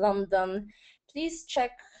in London, please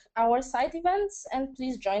check our side events and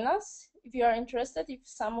please join us if you are interested, if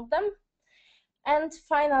some of them. And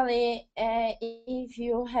finally, if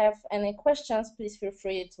you have any questions, please feel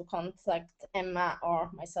free to contact Emma or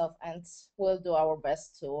myself, and we'll do our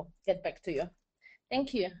best to get back to you.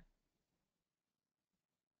 Thank you.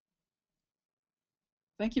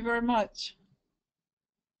 Thank you very much.